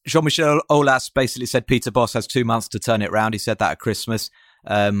 Robbie, Jean-Michel Aulas basically said Peter Bosz has 2 months to turn it round. He said that at Christmas.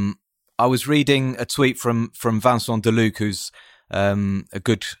 I was reading a tweet from Vincent Deluc, who's a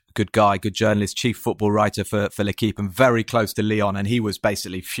good guy, good journalist, chief football writer for L'Équipe and very close to Lyon, and he was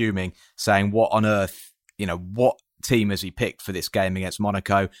basically fuming, saying, what on earth, what team has he picked for this game against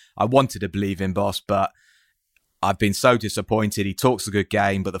Monaco? I wanted to believe in Bosz, but I've been so disappointed. He talks a good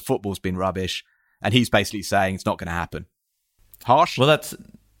game, but the football's been rubbish, and he's basically saying it's not going to happen. Harsh? Well,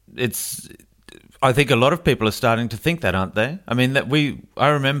 I think a lot of people are starting to think that, aren't they? I mean, I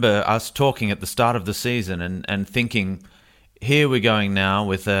remember us talking at the start of the season and thinking, here we're going now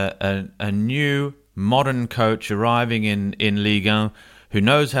with a new modern coach arriving in Ligue 1 who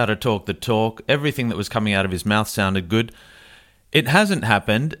knows how to talk the talk. Everything that was coming out of his mouth sounded good. It hasn't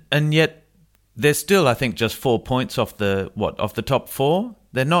happened, and yet they're still, I think, just 4 points off the top four.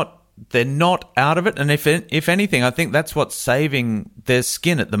 They're not out of it, and if anything, I think that's what's saving their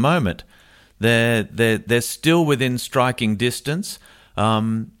skin at the moment. They're still within striking distance.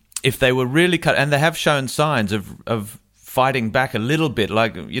 If they were really cut, and they have shown signs of fighting back a little bit,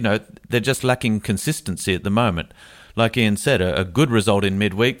 they're just lacking consistency at the moment. Like Ian said, a good result in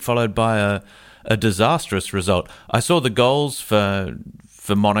midweek followed by a disastrous result. I saw the goals for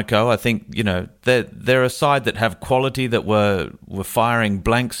Monaco. I think they're a side that have quality, that were firing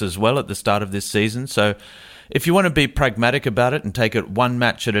blanks as well at the start of this season. So if you want to be pragmatic about it and take it one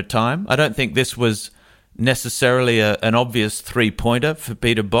match at a time, I don't think this was necessarily an obvious 3-pointer for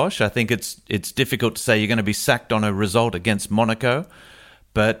Peter Bosz. I think it's difficult to say you're going to be sacked on a result against Monaco,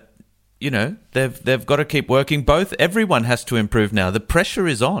 but they've got to keep working. Everyone has to improve now. The pressure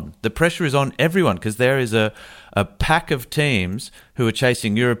is on. The pressure is on everyone, because there is a pack of teams who are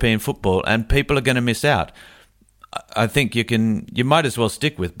chasing European football, and people are going to miss out. I think you might as well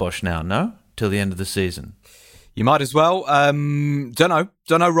stick with Bosz now, no? Till the end of the season. You might as well. Don't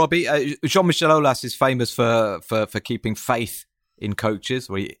know, Robbie. Jean-Michel Aulas is famous for keeping faith in coaches.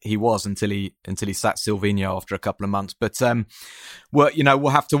 Well, he was until he sacked Silvinho after a couple of months. But we'll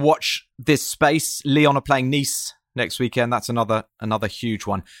have to watch this space. Lyon are playing Nice next weekend. That's another huge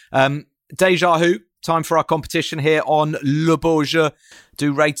one. Deja Who. Time for our competition here on Le Beau Jeu.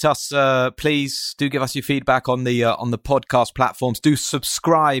 Do rate us, please. Do give us your feedback on the podcast platforms. Do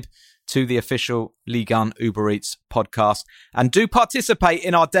subscribe to the official Ligue 1 Uber Eats podcast, and do participate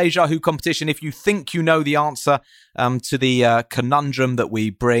in our Deja Who competition if you think you know the answer to the conundrum that we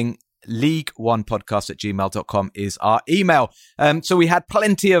bring. Ligue1podcast@gmail.com is our email. So we had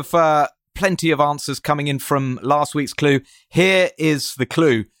plenty of answers coming in from last week's clue. Here is the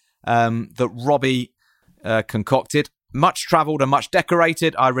clue that Robbie concocted. Much travelled and much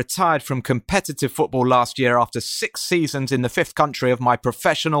decorated, I retired from competitive football last year after 6 seasons in the 5th country of my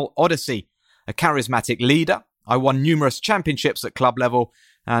professional odyssey. A charismatic leader, I won numerous championships at club level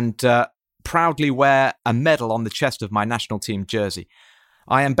and proudly wear a medal on the chest of my national team jersey.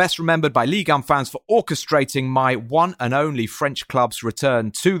 I am best remembered by Ligue 1 fans for orchestrating my one and only French club's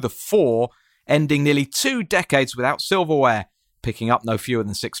return to the fore, ending nearly 2 decades without silverware, picking up no fewer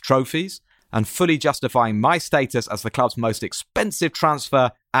than 6 trophies, and fully justifying my status as the club's most expensive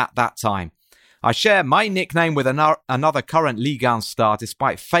transfer at that time. I share my nickname with another current Ligue 1 star,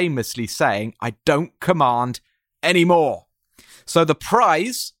 despite famously saying I don't command anymore. So the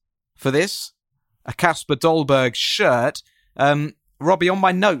prize for this, a Kasper Dolberg shirt. Robbie, on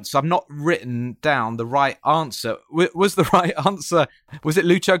my notes, I've not written down the right answer. Was the right answer, was it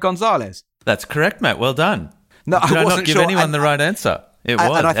Lucho Gonzalez? That's correct, Matt. Well done. No, Did I I wasn't not give sure. anyone the right answer? It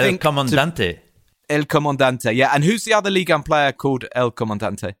was El Comandante. El Comandante, yeah. And who's the other Ligue 1 player called El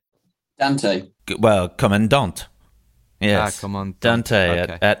Comandante? Dante. Well, Commandant. Yes. Dante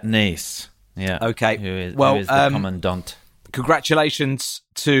okay. at Nice. Yeah. Okay. Who is the Commandant? Congratulations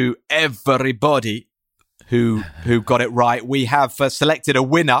to everybody who got it right. We have selected a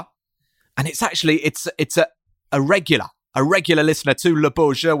winner, and it's a regular listener to Le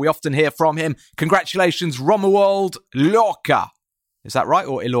Beau Jeu. We often hear from him. Congratulations, Romuald Lorca. Is that right,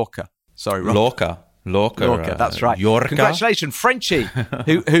 or Ilorca? Sorry, Lorca, that's right. Yorka. Congratulations, Frenchie,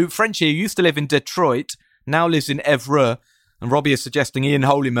 who used to live in Detroit, now lives in Évreux, and Robbie is suggesting Ian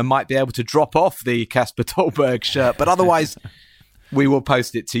Holyman might be able to drop off the Kasper Dolberg shirt, but otherwise we will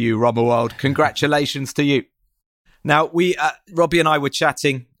post it to you, Romuald. Congratulations to you. Now, Robbie and I were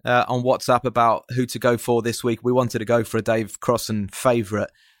chatting on WhatsApp about who to go for this week. We wanted to go for a Dave Crossan favourite.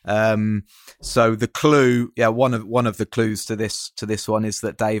 So the clue, one of the clues to this one is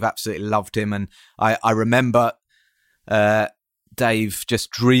that Dave absolutely loved him, and I remember Dave just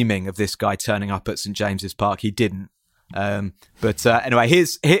dreaming of this guy turning up at St James's Park. He didn't, but anyway,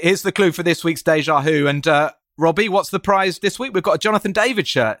 here's the clue for this week's Deja Who. And Robbie, what's the prize this week? We've got a Jonothan David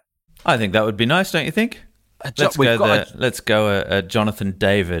shirt. I think that would be nice, don't you think? Let's go a Jonothan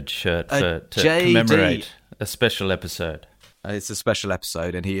David shirt to commemorate a special episode. It's a special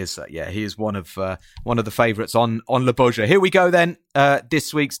episode, and he is one of the favourites on Le Beau Jeu. Here we go then.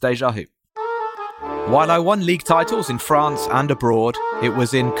 This week's Deja Who. While I won league titles in France and abroad, it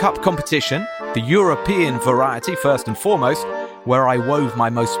was in cup competition, the European variety first and foremost, where I wove my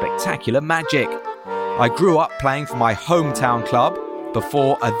most spectacular magic. I grew up playing for my hometown club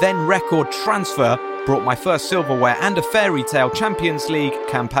before a then record transfer brought my first silverware and a fairy tale Champions League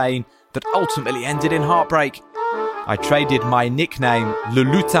campaign that ultimately ended in heartbreak. I traded my nickname Le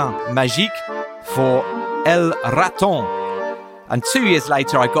Lutin Magique for El Raton. And 2 years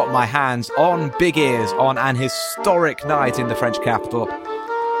later, I got my hands on big ears on an historic night in the French capital.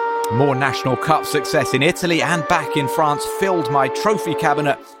 More National Cup success in Italy and back in France filled my trophy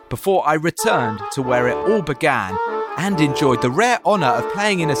cabinet before I returned to where it all began and enjoyed the rare honour of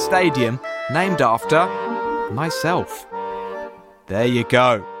playing in a stadium named after myself. There you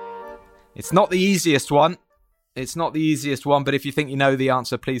go. It's not the easiest one. But if you think you know the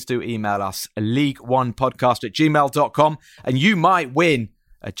answer, please do email us, league1podcast@gmail.com, and you might win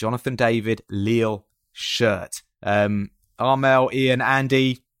a Jonothan David Lille shirt. Armel, Ian,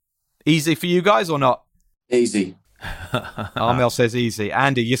 Andy, easy for you guys or not? Easy. Armel says easy.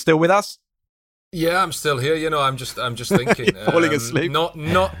 Andy, you still with us? Yeah, I'm still here. I'm just thinking. Falling asleep.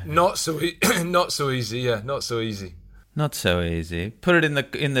 Not so easy. Yeah, not so easy. Not so easy. Put it in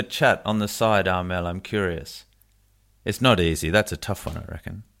the chat on the side, Armel. I'm curious. It's not easy. That's a tough one, I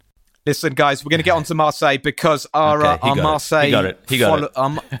reckon. Listen, guys, we're going to get on to Marseille because our Marseille... He got it.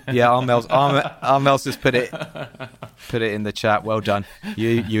 Yeah, Armel's just put it in the chat. Well done.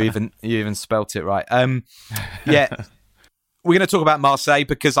 You even spelt it right. Yeah, we're going to talk about Marseille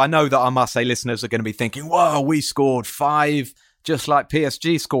because I know that our Marseille listeners are going to be thinking, whoa, we scored 5 just like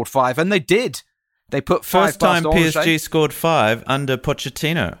PSG scored 5. And they did. They put 5 First time PSG scored 5 under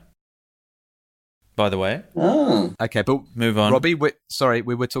Pochettino, by the way. Oh. Okay, but move on. Robbie, we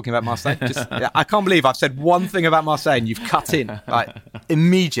were talking about Marseille. I can't believe I've said one thing about Marseille and you've cut in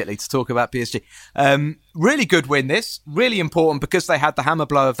immediately to talk about PSG. Really good win this. Really important because they had the hammer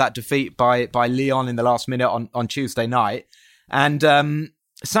blow of that defeat by Lyon in the last minute on Tuesday night. And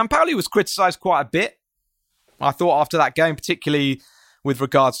Sampaoli was criticised quite a bit, I thought, after that game, particularly with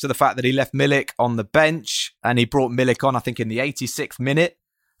regards to the fact that he left Milik on the bench and he brought Milik on, I think, in the 86th minute.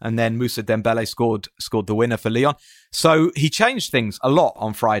 And then Moussa Dembele scored the winner for Lyon. So he changed things a lot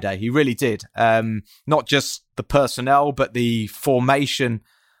on Friday. He really did. Not just the personnel, but the formation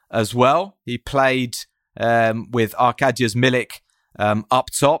as well. He played with Arkadiusz Milik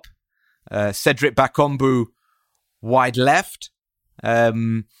up top, Cedric Bakambu wide left.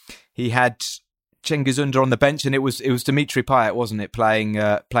 He had Cengiz Ünder on the bench, and it was Dimitri Payet, wasn't it, playing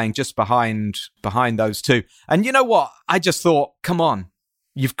just behind those two. And you know what? I just thought, come on.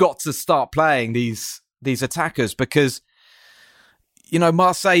 You've got to start playing these attackers because,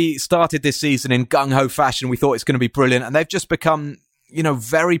 Marseille started this season in gung-ho fashion. We thought it's going to be brilliant. And they've just become,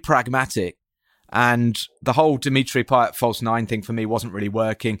 very pragmatic. And the whole Dimitri Payet false 9 thing for me wasn't really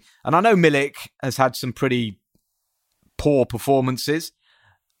working. And I know Milik has had some pretty poor performances.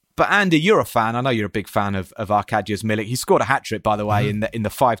 But Andy, you're a fan. I know you're a big fan of Arkadiusz Milik. He scored a hat-trick, by the way, in the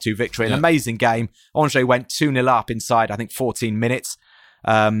 5-2 victory. An amazing game. Angers went 2-0 up inside, I think, 14 minutes.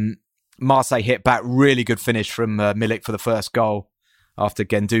 Marseille hit back, really good finish from Milik for the first goal after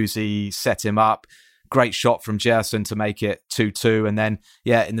Guendouzi set him up. Great shot from Gerson to make it 2-2. And then,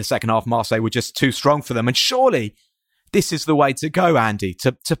 in the second half, Marseille were just too strong for them. And surely this is the way to go, Andy,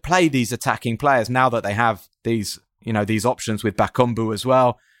 to play these attacking players now that they have these options with Bakambu as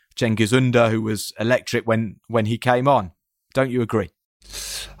well. Cengiz Ünder, who was electric when he came on. Don't you agree?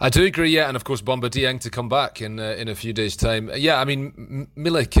 I do agree, yeah, and of course Bamba Dieng to come back in a few days' time. Yeah, I mean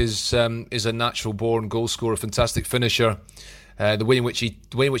Milik is a natural born goal scorer, fantastic finisher. The way in which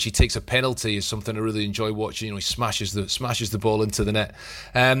he takes a penalty is something I really enjoy watching. He smashes the ball into the net.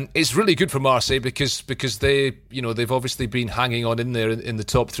 It's really good for Marseille because they've obviously been hanging on in there in the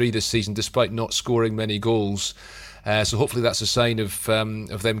top three this season despite not scoring many goals. So hopefully that's a sign of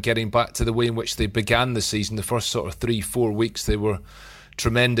them getting back to the way in which they began the season. The first sort of 3-4 weeks they were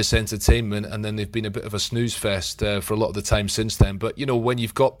tremendous entertainment, and then they've been a bit of a snooze fest for a lot of the time since then. But when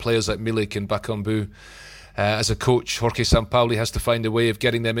you've got players like Milik and Bakambu, as a coach, Jorge Sampaoli has to find a way of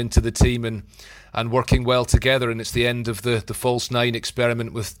getting them into the team and working well together. And it's the end of the false nine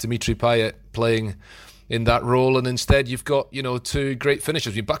experiment with Dimitri Payet playing in that role. And instead, you've got two great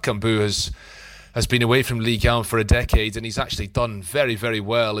finishers. Bakambu has been away from Ligue 1 for a decade, and he's actually done very, very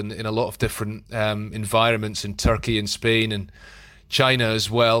well in a lot of different environments in Turkey and Spain and China as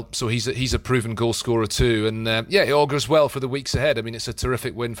well. So he's a proven goal scorer too. And it augurs well for the weeks ahead. I mean, it's a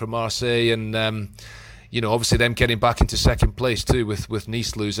terrific win for Marseille, and obviously them getting back into second place too with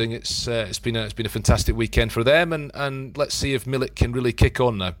Nice losing. It's been a fantastic weekend for them, and let's see if Milik can really kick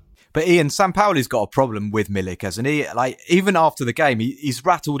on now. But Ian, Sampaoli's got a problem with Milik, hasn't he? Like, even after the game, he's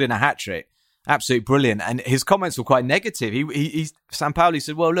rattled in a hat-trick. Absolutely brilliant. And his comments were quite negative. Sampaoli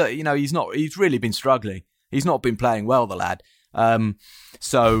said, well, look, he's really been struggling. He's not been playing well, the lad.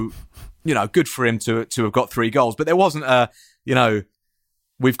 So, good for him to have got 3 goals. But there wasn't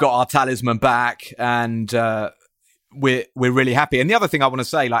we've got our talisman back and we're really happy. And the other thing I want to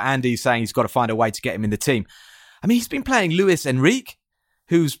say, like Andy's saying, he's got to find a way to get him in the team. I mean, he's been playing Luis Enrique,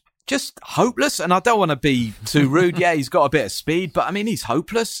 who's just hopeless. And I don't want to be too rude. Yeah, he's got a bit of speed, but I mean, he's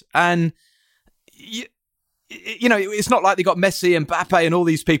hopeless. And it's not like they got Messi and Mbappe and all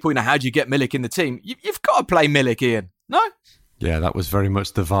these people. How do you get Milik in the team? You've got to play Milik, Ian. No? Yeah, that was very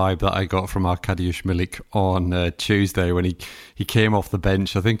much the vibe that I got from Arkadiusz Milik on Tuesday when he came off the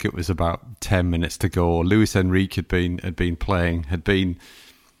bench. I think it was about 10 minutes to go. Luis Enrique had been playing,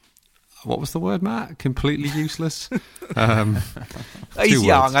 what was the word, Matt? Completely useless. He's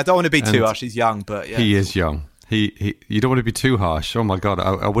young. I don't want to be too harsh. He's young, but yeah. He is young. You don't want to be too harsh. Oh my God,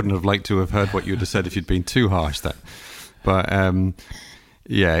 I wouldn't have liked to have heard what you would have said if you'd been too harsh then. But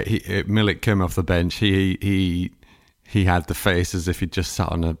Milik came off the bench. He had the face as if he'd just sat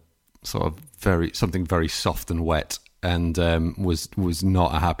on a sort of something very soft and wet, and was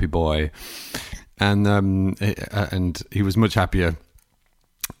not a happy boy. And he was much happier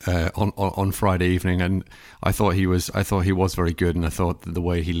on Friday evening, and I thought he was very good, and I thought that the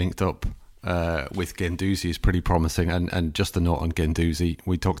way he linked up with Guendouzi is pretty promising. And just a note on Guendouzi,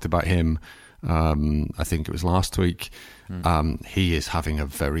 we talked about him. I think it was last week. He is having a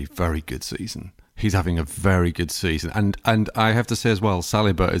very, very good season. He's having a very good season. And I have to say as well,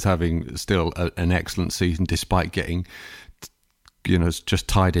 Saliba is having still an excellent season despite getting, just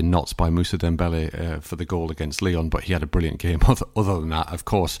tied in knots by Moussa Dembele for the goal against Lyon. But he had a brilliant game. Other than that, of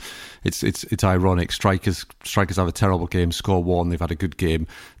course, it's ironic. Strikers have a terrible game, score 1, they've had a good game.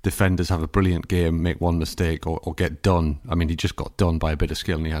 Defenders have a brilliant game, make one mistake or get done. I mean, he just got done by a bit of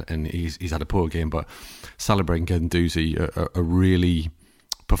skill, and he's had a poor game. But Saliba and Guendouzi are really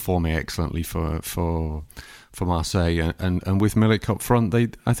performing excellently for Marseille, and with Milik up front,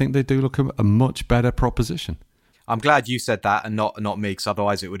 I think they do look a much better proposition. I'm glad you said that and not me, because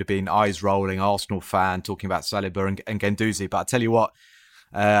otherwise it would have been eyes rolling, Arsenal fan talking about Saliba and Guendouzi. But I tell you what,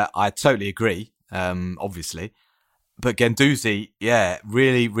 I totally agree, obviously. But Guendouzi, yeah,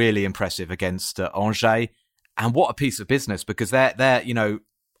 really, really impressive against Angers. And what a piece of business, because they're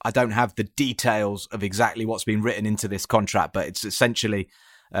I don't have the details of exactly what's been written into this contract, but it's essentially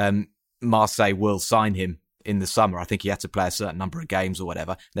Marseille will sign him in the summer. I think he had to play a certain number of games or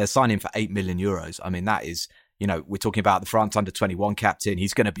whatever. They're signing him for €8 million. I mean, that is, we're talking about the France under-21 captain.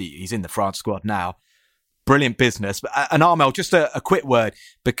 He's in the France squad now. Brilliant business. And Armel, just a quick word,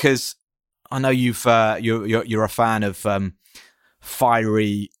 because I know you're a fan of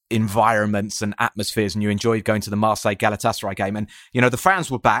fiery environments and atmospheres, and you enjoyed going to the Marseille Galatasaray game. And the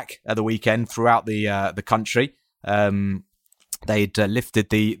fans were back at the weekend throughout the country. They'd lifted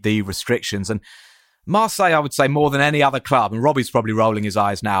the restrictions, and Marseille, I would say, more than any other club, and Robbie's probably rolling his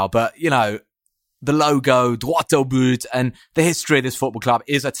eyes now, but the logo, droit au but, and the history of this football club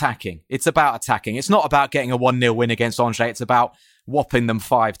is attacking. It's about attacking. It's not about getting a 1-0 win against Angers. It's about whopping them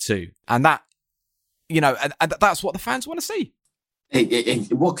 5-2, and that, and that's what the fans want to see.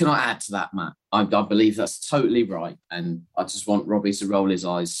 What can I add to that, Matt? I believe that's totally right, and I just want Robbie to roll his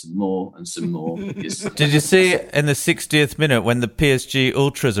eyes some more and some more. Did you see in the 60th minute when the PSG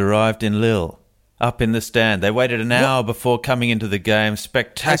Ultras arrived in Lille, up in the stand? They waited an hour before coming into the game.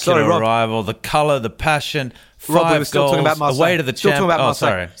 Spectacular arrival, the colour, the passion. 5 goals, still talking about Marseille. Away to the champ. Oh,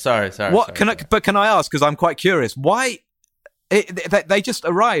 sorry. Can I ask, because I'm quite curious, why They just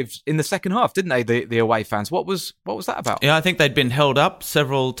arrived in the second half, didn't they? The away fans. What was that about? Yeah, I think they'd been held up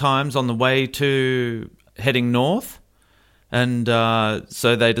several times on the way to heading north, and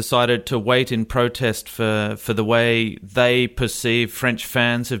so they decided to wait in protest for the way they perceive French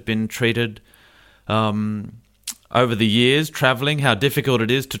fans have been treated over the years travelling. How difficult it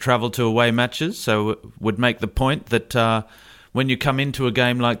is to travel to away matches. So would make the point that when you come into a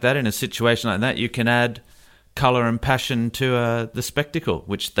game like that, in a situation like that, you can add colour and passion to the spectacle,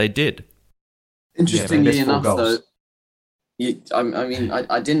 which they did. Interestingly enough, though,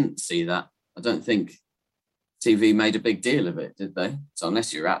 I didn't see that. I don't think TV made a big deal of it, did they? So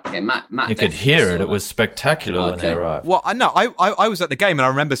unless you're at the game, Matt you could hear it. It was spectacular when they arrived. Well, I know. I was at the game and I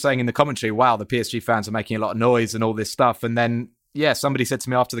remember saying in the commentary, "Wow, the PSG fans are making a lot of noise and all this stuff." And then, somebody said to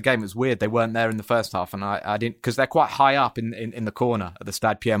me after the game, it was weird. They weren't there in the first half, and I didn't, because they're quite high up in the corner at the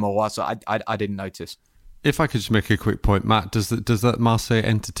Stade Pierre-Mauroy, so I didn't notice. If I could just make a quick point, Matt, does that Marseille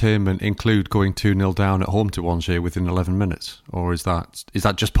entertainment include going 2-0 down at home to Angers within 11 minutes? Or is that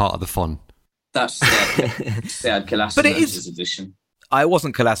just part of the fun? That's Sead Kolasinac edition. It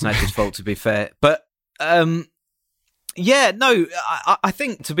wasn't Kolasinac's fault, to be fair. But, I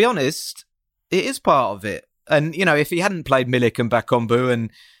think, to be honest, it is part of it. And, if he hadn't played Milik and Bakambu,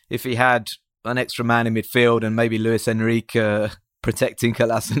 and if he had an extra man in midfield and maybe Luis Enrique protecting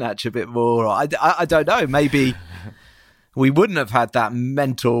Kolasinac a bit more, I don't know, maybe we wouldn't have had that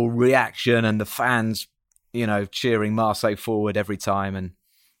mental reaction and the fans, cheering Marseille forward every time. And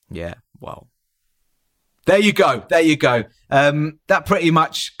there you go. That pretty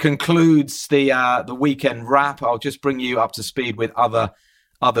much concludes the weekend wrap. I'll just bring you up to speed with other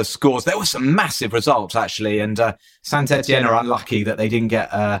scores. There were some massive results, actually, and Saint-Etienne are unlucky that they didn't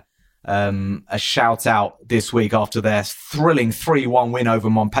get a shout out this week after their thrilling 3-1 win over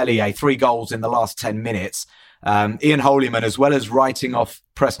Montpellier. 3 goals in the last 10 minutes. Ian Holyman, as well as writing off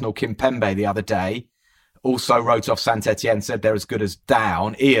Presnel Kimpembe the other day, also wrote off Saint-Etienne, said they're as good as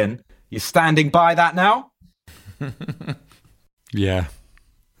down. Ian, you standing by that now? Yeah.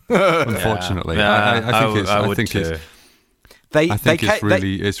 Unfortunately. I think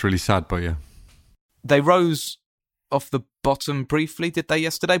it's really sad, but yeah. They rose off the bottom briefly, did they,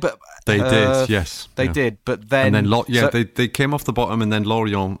 yesterday? But they did, yes. They did, but then... they came off the bottom, and then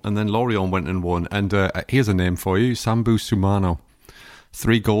Lorient went and won. And here's a name for you, Sambou Soumano.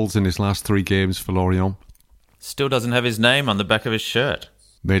 3 goals in his last 3 games for Lorient. Still doesn't have his name on the back of his shirt.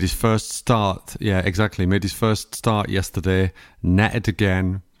 Made his first start, made his first start yesterday, netted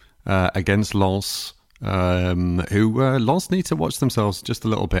again against Lens. Who Lens need to watch themselves just a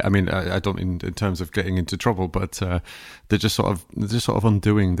little bit. I mean, I don't mean in terms of getting into trouble, but they're just sort of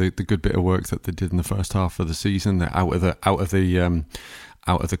undoing the good bit of work that they did in the first half of the season. They're out of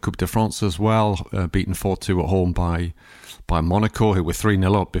the Coupe de France as well, beaten 4-2 at home by Monaco, who were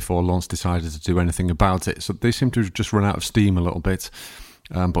 3-0 up before Lens decided to do anything about it. So they seem to have just run out of steam a little bit.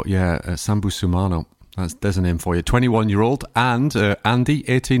 Sambou Soumano. There's a name for you. 21-year-old, and Andy,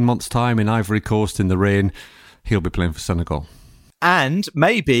 18 months' time in Ivory Coast in the rain. He'll be playing for Senegal. And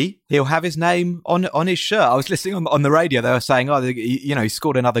maybe he'll have his name on his shirt. I was listening on the radio. They were saying, he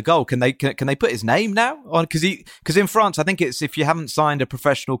scored another goal. Can they put his name now on? Because in France, I think it's if you haven't signed a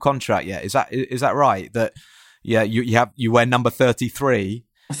professional contract yet. Is that right? That you wear number 33.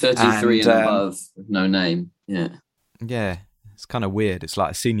 33 and above with no name. Yeah. Yeah. It's kind of weird. It's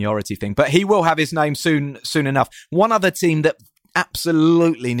like a seniority thing. But he will have his name soon enough. One other team that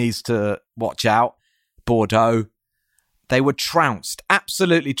absolutely needs to watch out, Bordeaux. They were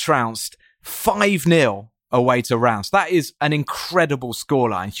absolutely trounced, 5-0 away to Reims. That is an incredible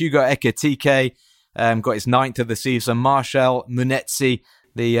scoreline. Hugo Ekitike got his 9th of the season. Marshall Munetsi,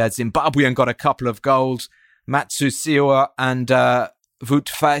 the Zimbabwean, got a couple of goals. Matsusiwa and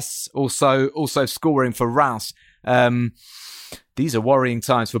Voutfes also scoring for Reims. These are worrying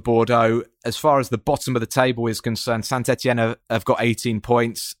times for Bordeaux. As far as the bottom of the table is concerned, Saint-Etienne have got 18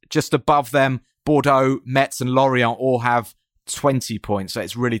 points. Just above them, Bordeaux, Metz and Lorient all have 20 points. So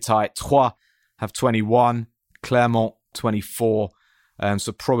it's really tight. Troyes have 21, Clermont 24.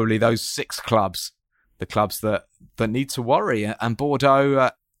 So probably those 6 clubs, the clubs that need to worry. And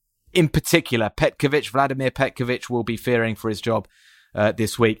Bordeaux, in particular, Vladimir Petkovic will be fearing for his job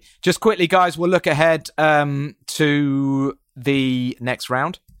this week. Just quickly, guys, we'll look ahead to the next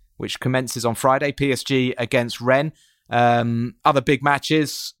round, which commences on Friday. PSG against Rennes. Other big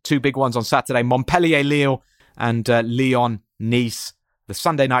matches, 2 big ones on Saturday. Montpellier, Lille and Lyon, Nice. The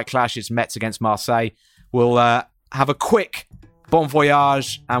Sunday night clash is Metz against Marseille. We'll have a quick bon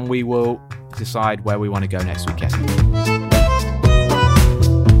voyage and we will decide where we want to go next weekend.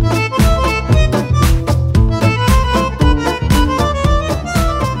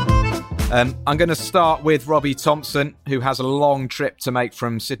 I'm going to start with Robbie Thomson, who has a long trip to make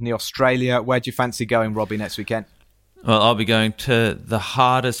from Sydney, Australia. Where do you fancy going, Robbie, next weekend? Well, I'll be going to the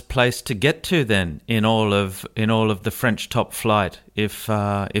hardest place to get to then in all of the French top flight if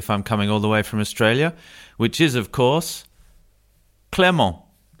I'm coming all the way from Australia, which is, of course, Clermont.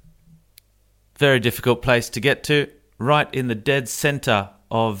 Very difficult place to get to, right in the dead centre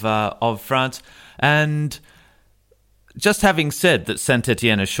of France. And just having said that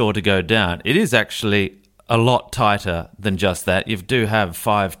Saint-Etienne are sure to go down, it is actually a lot tighter than just that. You do have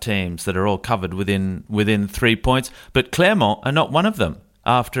 5 teams that are all covered within 3 points, but Clermont are not one of them.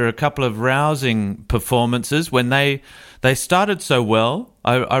 After a couple of rousing performances, when they started so well,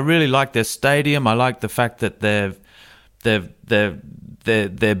 I really like their stadium. I like the fact that they're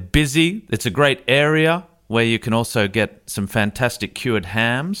busy. It's a great area where you can also get some fantastic cured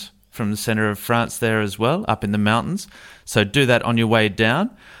hams from the centre of France there as well, up in the mountains. So do that on your way down.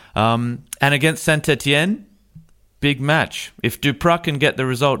 And against Saint-Etienne, big match. If Duprat can get the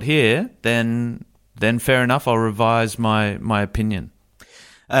result here, then fair enough, I'll revise my opinion.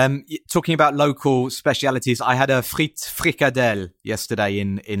 Talking about local specialities, I had a fricadelle yesterday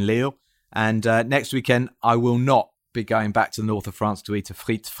in Lille, and next weekend I will not be going back to the north of France to eat a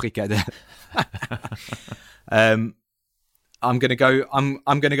fricadelle. I'm going to go. I'm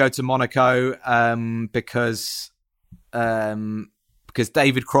going to go to Monaco because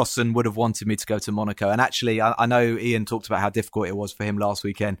David Crossan would have wanted me to go to Monaco, and actually, I know Ian talked about how difficult it was for him last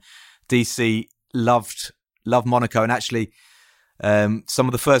weekend. DC loved Monaco, and actually, some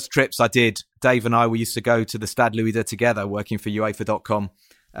of the first trips I did, Dave and I, we used to go to the Stade Louis II together, working for UEFA.com,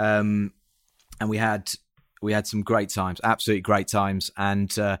 and we had some great times, absolutely great times, and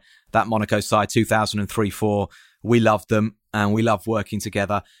that Monaco side 2003-04. We loved them and we loved working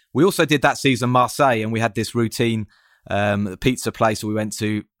together. We also did that season Marseille, and we had this routine pizza place we went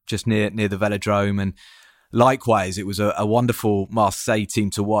to just near the Velodrome. And likewise, it was a wonderful Marseille team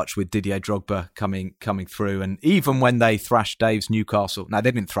to watch with Didier Drogba coming through. And even when they thrashed Dave's Newcastle, no,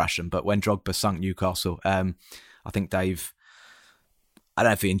 they didn't thrash them, but when Drogba sunk Newcastle, I think Dave, I don't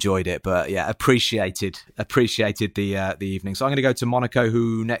know if he enjoyed it, but yeah, appreciated the evening. So I'm going to go to Monaco,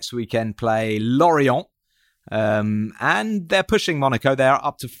 who next weekend play Lorient. And they're pushing Monaco. They're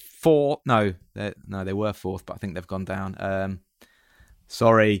up to 4. No, they were 4th, but I think they've gone down.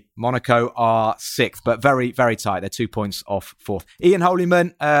 Sorry, Monaco are 6th, but very, very tight. They're 2 points off 4th. Ian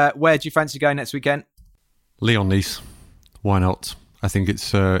Holyman, where do you fancy going next weekend? Lyon-Nice. Why not? I think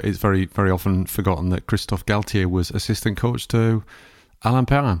it's very, very often forgotten that Christophe Galtier was assistant coach to Alain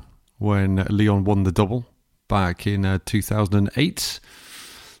Perrin when Lyon won the double back in 2008.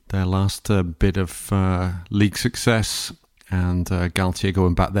 Their last bit of league success, and Galtier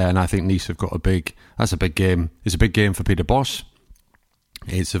going back there. And I think Nice have got that's a big game. It's a big game for Peter Bosz.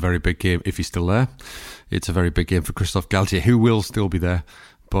 It's a very big game if he's still there. It's a very big game for Christophe Galtier, who will still be there.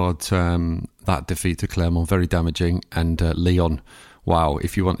 But that defeat to Clermont, very damaging. And Lyon, wow!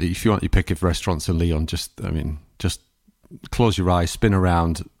 If you want your pick of restaurants in Lyon, just close your eyes, spin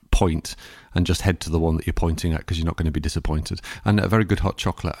around, point, and just head to the one that you're pointing at, because you're not going to be disappointed. And a very good hot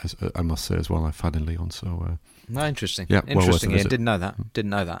chocolate, I must say, as well, I've had in Lyon. So, no, interesting. Yeah, interesting. Ian, didn't know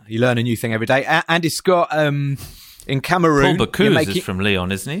that. You learn a new thing every day. Andy Scott in Cameroon. Paul Bocuse is from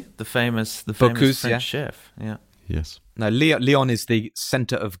Lyon, isn't he? The famous Bocuse, French chef. Yeah. Yes. No, Lyon is the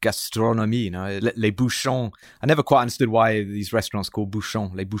centre of gastronomie. Les Bouchons. I never quite understood why these restaurants called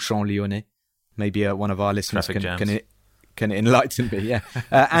Bouchons, Les Bouchons Lyonnais. Maybe one of our listeners can enlighten me. Yeah,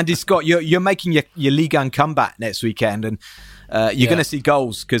 Andy Scott, you're making your Ligue 1 comeback next weekend, and you're going to see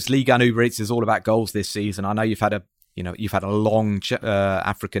goals, because Ligue 1 Uber Eats is all about goals this season. I know you've had a long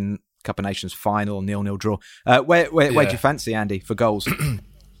African Cup of Nations final 0-0 draw. Where do you fancy, Andy, for goals?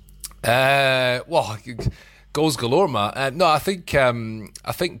 Well, goals galore, Matt. No, I think given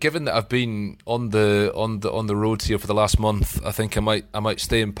that I've been on the road here for the last month, I think I might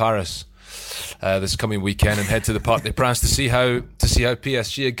stay in Paris this coming weekend and head to the Parc des Princes to see how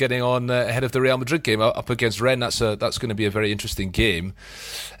PSG are getting on ahead of the Real Madrid game up against Rennes. That's going to be a very interesting game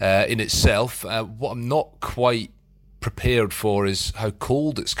in itself. What I'm not quite prepared for is how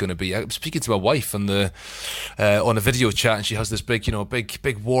cold it's going to be. I'm speaking to my wife on a video chat, and she has this big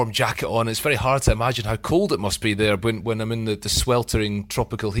warm jacket on. It's very hard to imagine how cold it must be there when I'm in the sweltering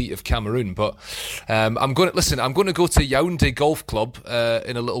tropical heat of Cameroon. But I'm going to go to Yaoundé Golf Club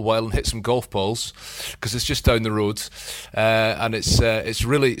in a little while and hit some golf balls, because it's just down the road, and it's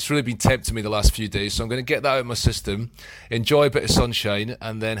really been tempting me the last few days. So I'm going to get that out of my system, enjoy a bit of sunshine,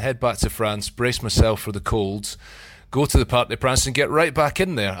 and then head back to France, brace myself for the cold, go to the Parc des Princes and get right back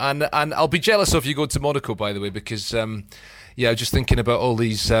in there. And I'll be jealous of you going to Monaco, by the way, because just thinking about all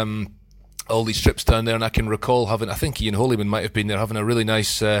these all these trips down there, and I can recall I think Ian Holyman might have been there, having a really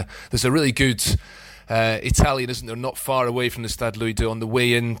nice, there's a really good Italian, isn't there, not far away from the Stade Louis II, on the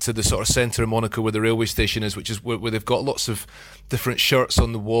way into the sort of centre of Monaco where the railway station is, which is where they've got lots of different shirts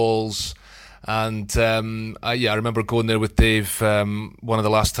on the walls. And I remember going there with Dave one of the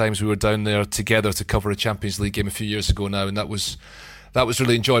last times we were down there together to cover a Champions League game a few years ago now, and that was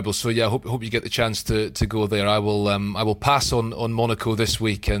really enjoyable. So yeah, I hope you get the chance to go there. I will pass on Monaco this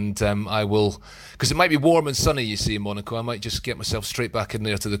week, and I will, because it might be warm and sunny, you see, in Monaco. I might just get myself straight back in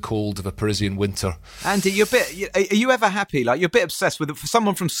there to the cold of a Parisian winter. Andy, are you ever happy? Like, you're a bit obsessed with, for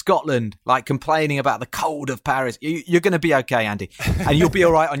someone from Scotland, like complaining about the cold of Paris. You're going to be okay, Andy, and you'll be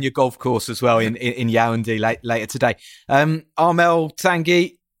all right on your golf course as well in Yaoundé later today. Armel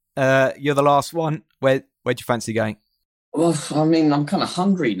Tanguy, you're the last one. Where'd you fancy going? Well, I mean, I'm kind of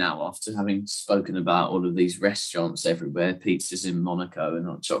hungry now after having spoken about all of these restaurants everywhere, pizzas in Monaco and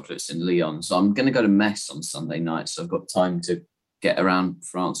hot chocolates in Lyon. So I'm going to go to Metz on Sunday night. So I've got time to get around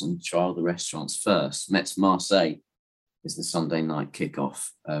France and try all the restaurants first. Metz Marseille is the Sunday night kickoff.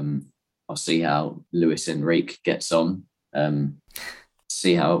 I'll see how Luis Enrique gets on.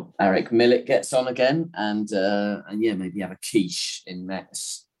 See how Eric Millet gets on again. And maybe have a quiche in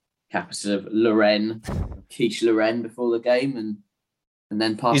Metz, capital of Lorraine, quiche Lorraine before the game, and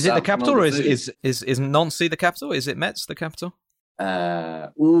then pass. Is it out the capital, or is Nancy the capital? Is it Metz the capital?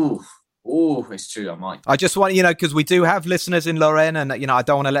 It's true. I just want, because we do have listeners in Lorraine, and I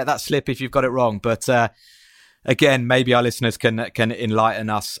don't want to let that slip if you've got it wrong. But again, maybe our listeners can enlighten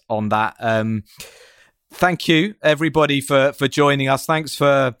us on that. Thank you, everybody, for joining us. Thanks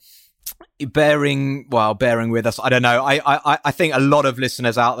for bearing with us. I don't know. I think a lot of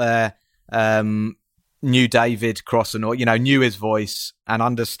listeners out there knew David Crossan, or knew his voice, and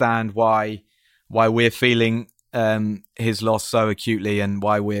understand why we're feeling his loss so acutely, and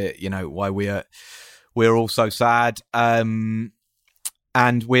why we're all so sad. And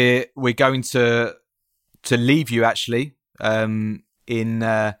we're going to leave you actually in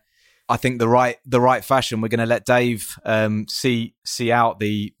I think the right fashion. We're going to let Dave see out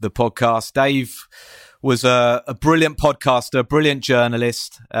the podcast. Dave was a brilliant podcaster, a brilliant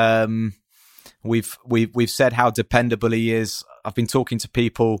journalist. We've said how dependable he is. I've been talking to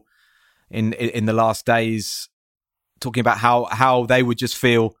people in the last days, talking about how they would just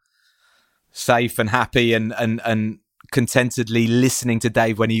feel safe and happy and contentedly listening to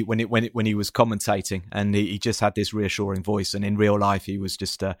Dave when he was commentating, and he just had this reassuring voice. And in real life, he was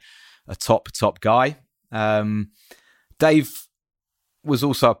just a top guy. Dave was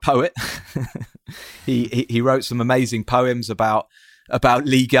also a poet. he wrote some amazing poems about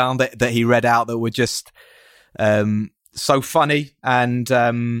Ligue 1 that he read out, that were just so funny, and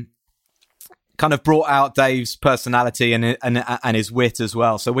kind of brought out Dave's personality and his wit as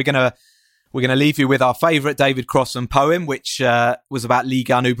well. So we're gonna leave you with our favourite David Crossan poem, which was about Ligue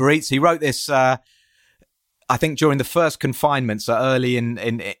 1 Uber Eats. He wrote this I think during the first confinement, so early in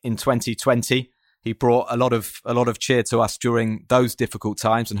 2020. He brought a lot of cheer to us during those difficult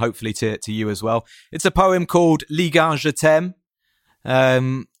times, and hopefully to you as well. It's a poem called Ligue 1 Je t'aime.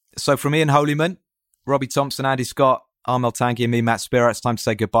 So from Ian Holyman, Robbie Thomson, Andy Scott, Armel Tanguy, and me, Matt Spiro, it's time to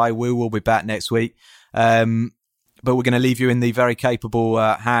say goodbye. We will be back next week. But we're going to leave you in the very capable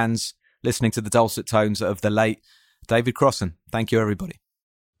hands, listening to the dulcet tones of the late David Crossan. Thank you, everybody.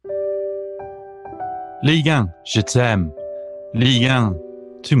 Ligue 1, je t'aime. Ligue 1,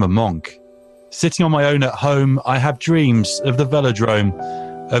 tu me manques. Sitting on my own at home, I have dreams of the velodrome,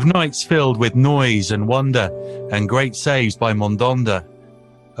 of nights filled with noise and wonder, and great saves by Mondonda,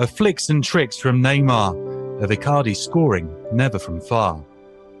 of flicks and tricks from Neymar, of Icardi scoring, never from far.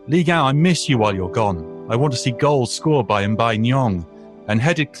 Ligue 1, I miss you while you're gone. I want to see goals scored by Mbaye Nyong, and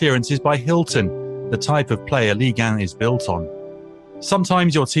headed clearances by Hilton, the type of player Ligue 1 is built on.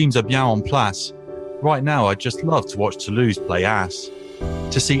 Sometimes your teams are bien en place. Right now, I'd just love to watch Toulouse play ass.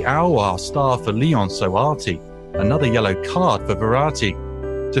 To see our star for Lyon so arty, another yellow card for Verratti.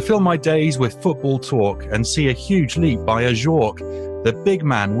 To fill my days with football talk and see a huge leap by Ajorc, the big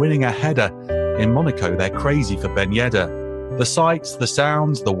man winning a header. In Monaco, they're crazy for Ben Yedder. The sights, the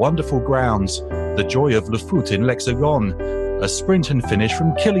sounds, the wonderful grounds, the joy of Le Foot in l'Hexagon, a sprint and finish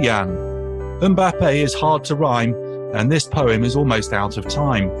from Kylian. Mbappe is hard to rhyme, and this poem is almost out of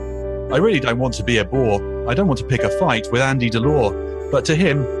time. I really don't want to be a bore. I don't want to pick a fight with Andy Delors, but to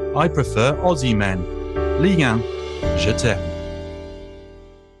him, I prefer Aussie men. Ligue 1, je t'aime.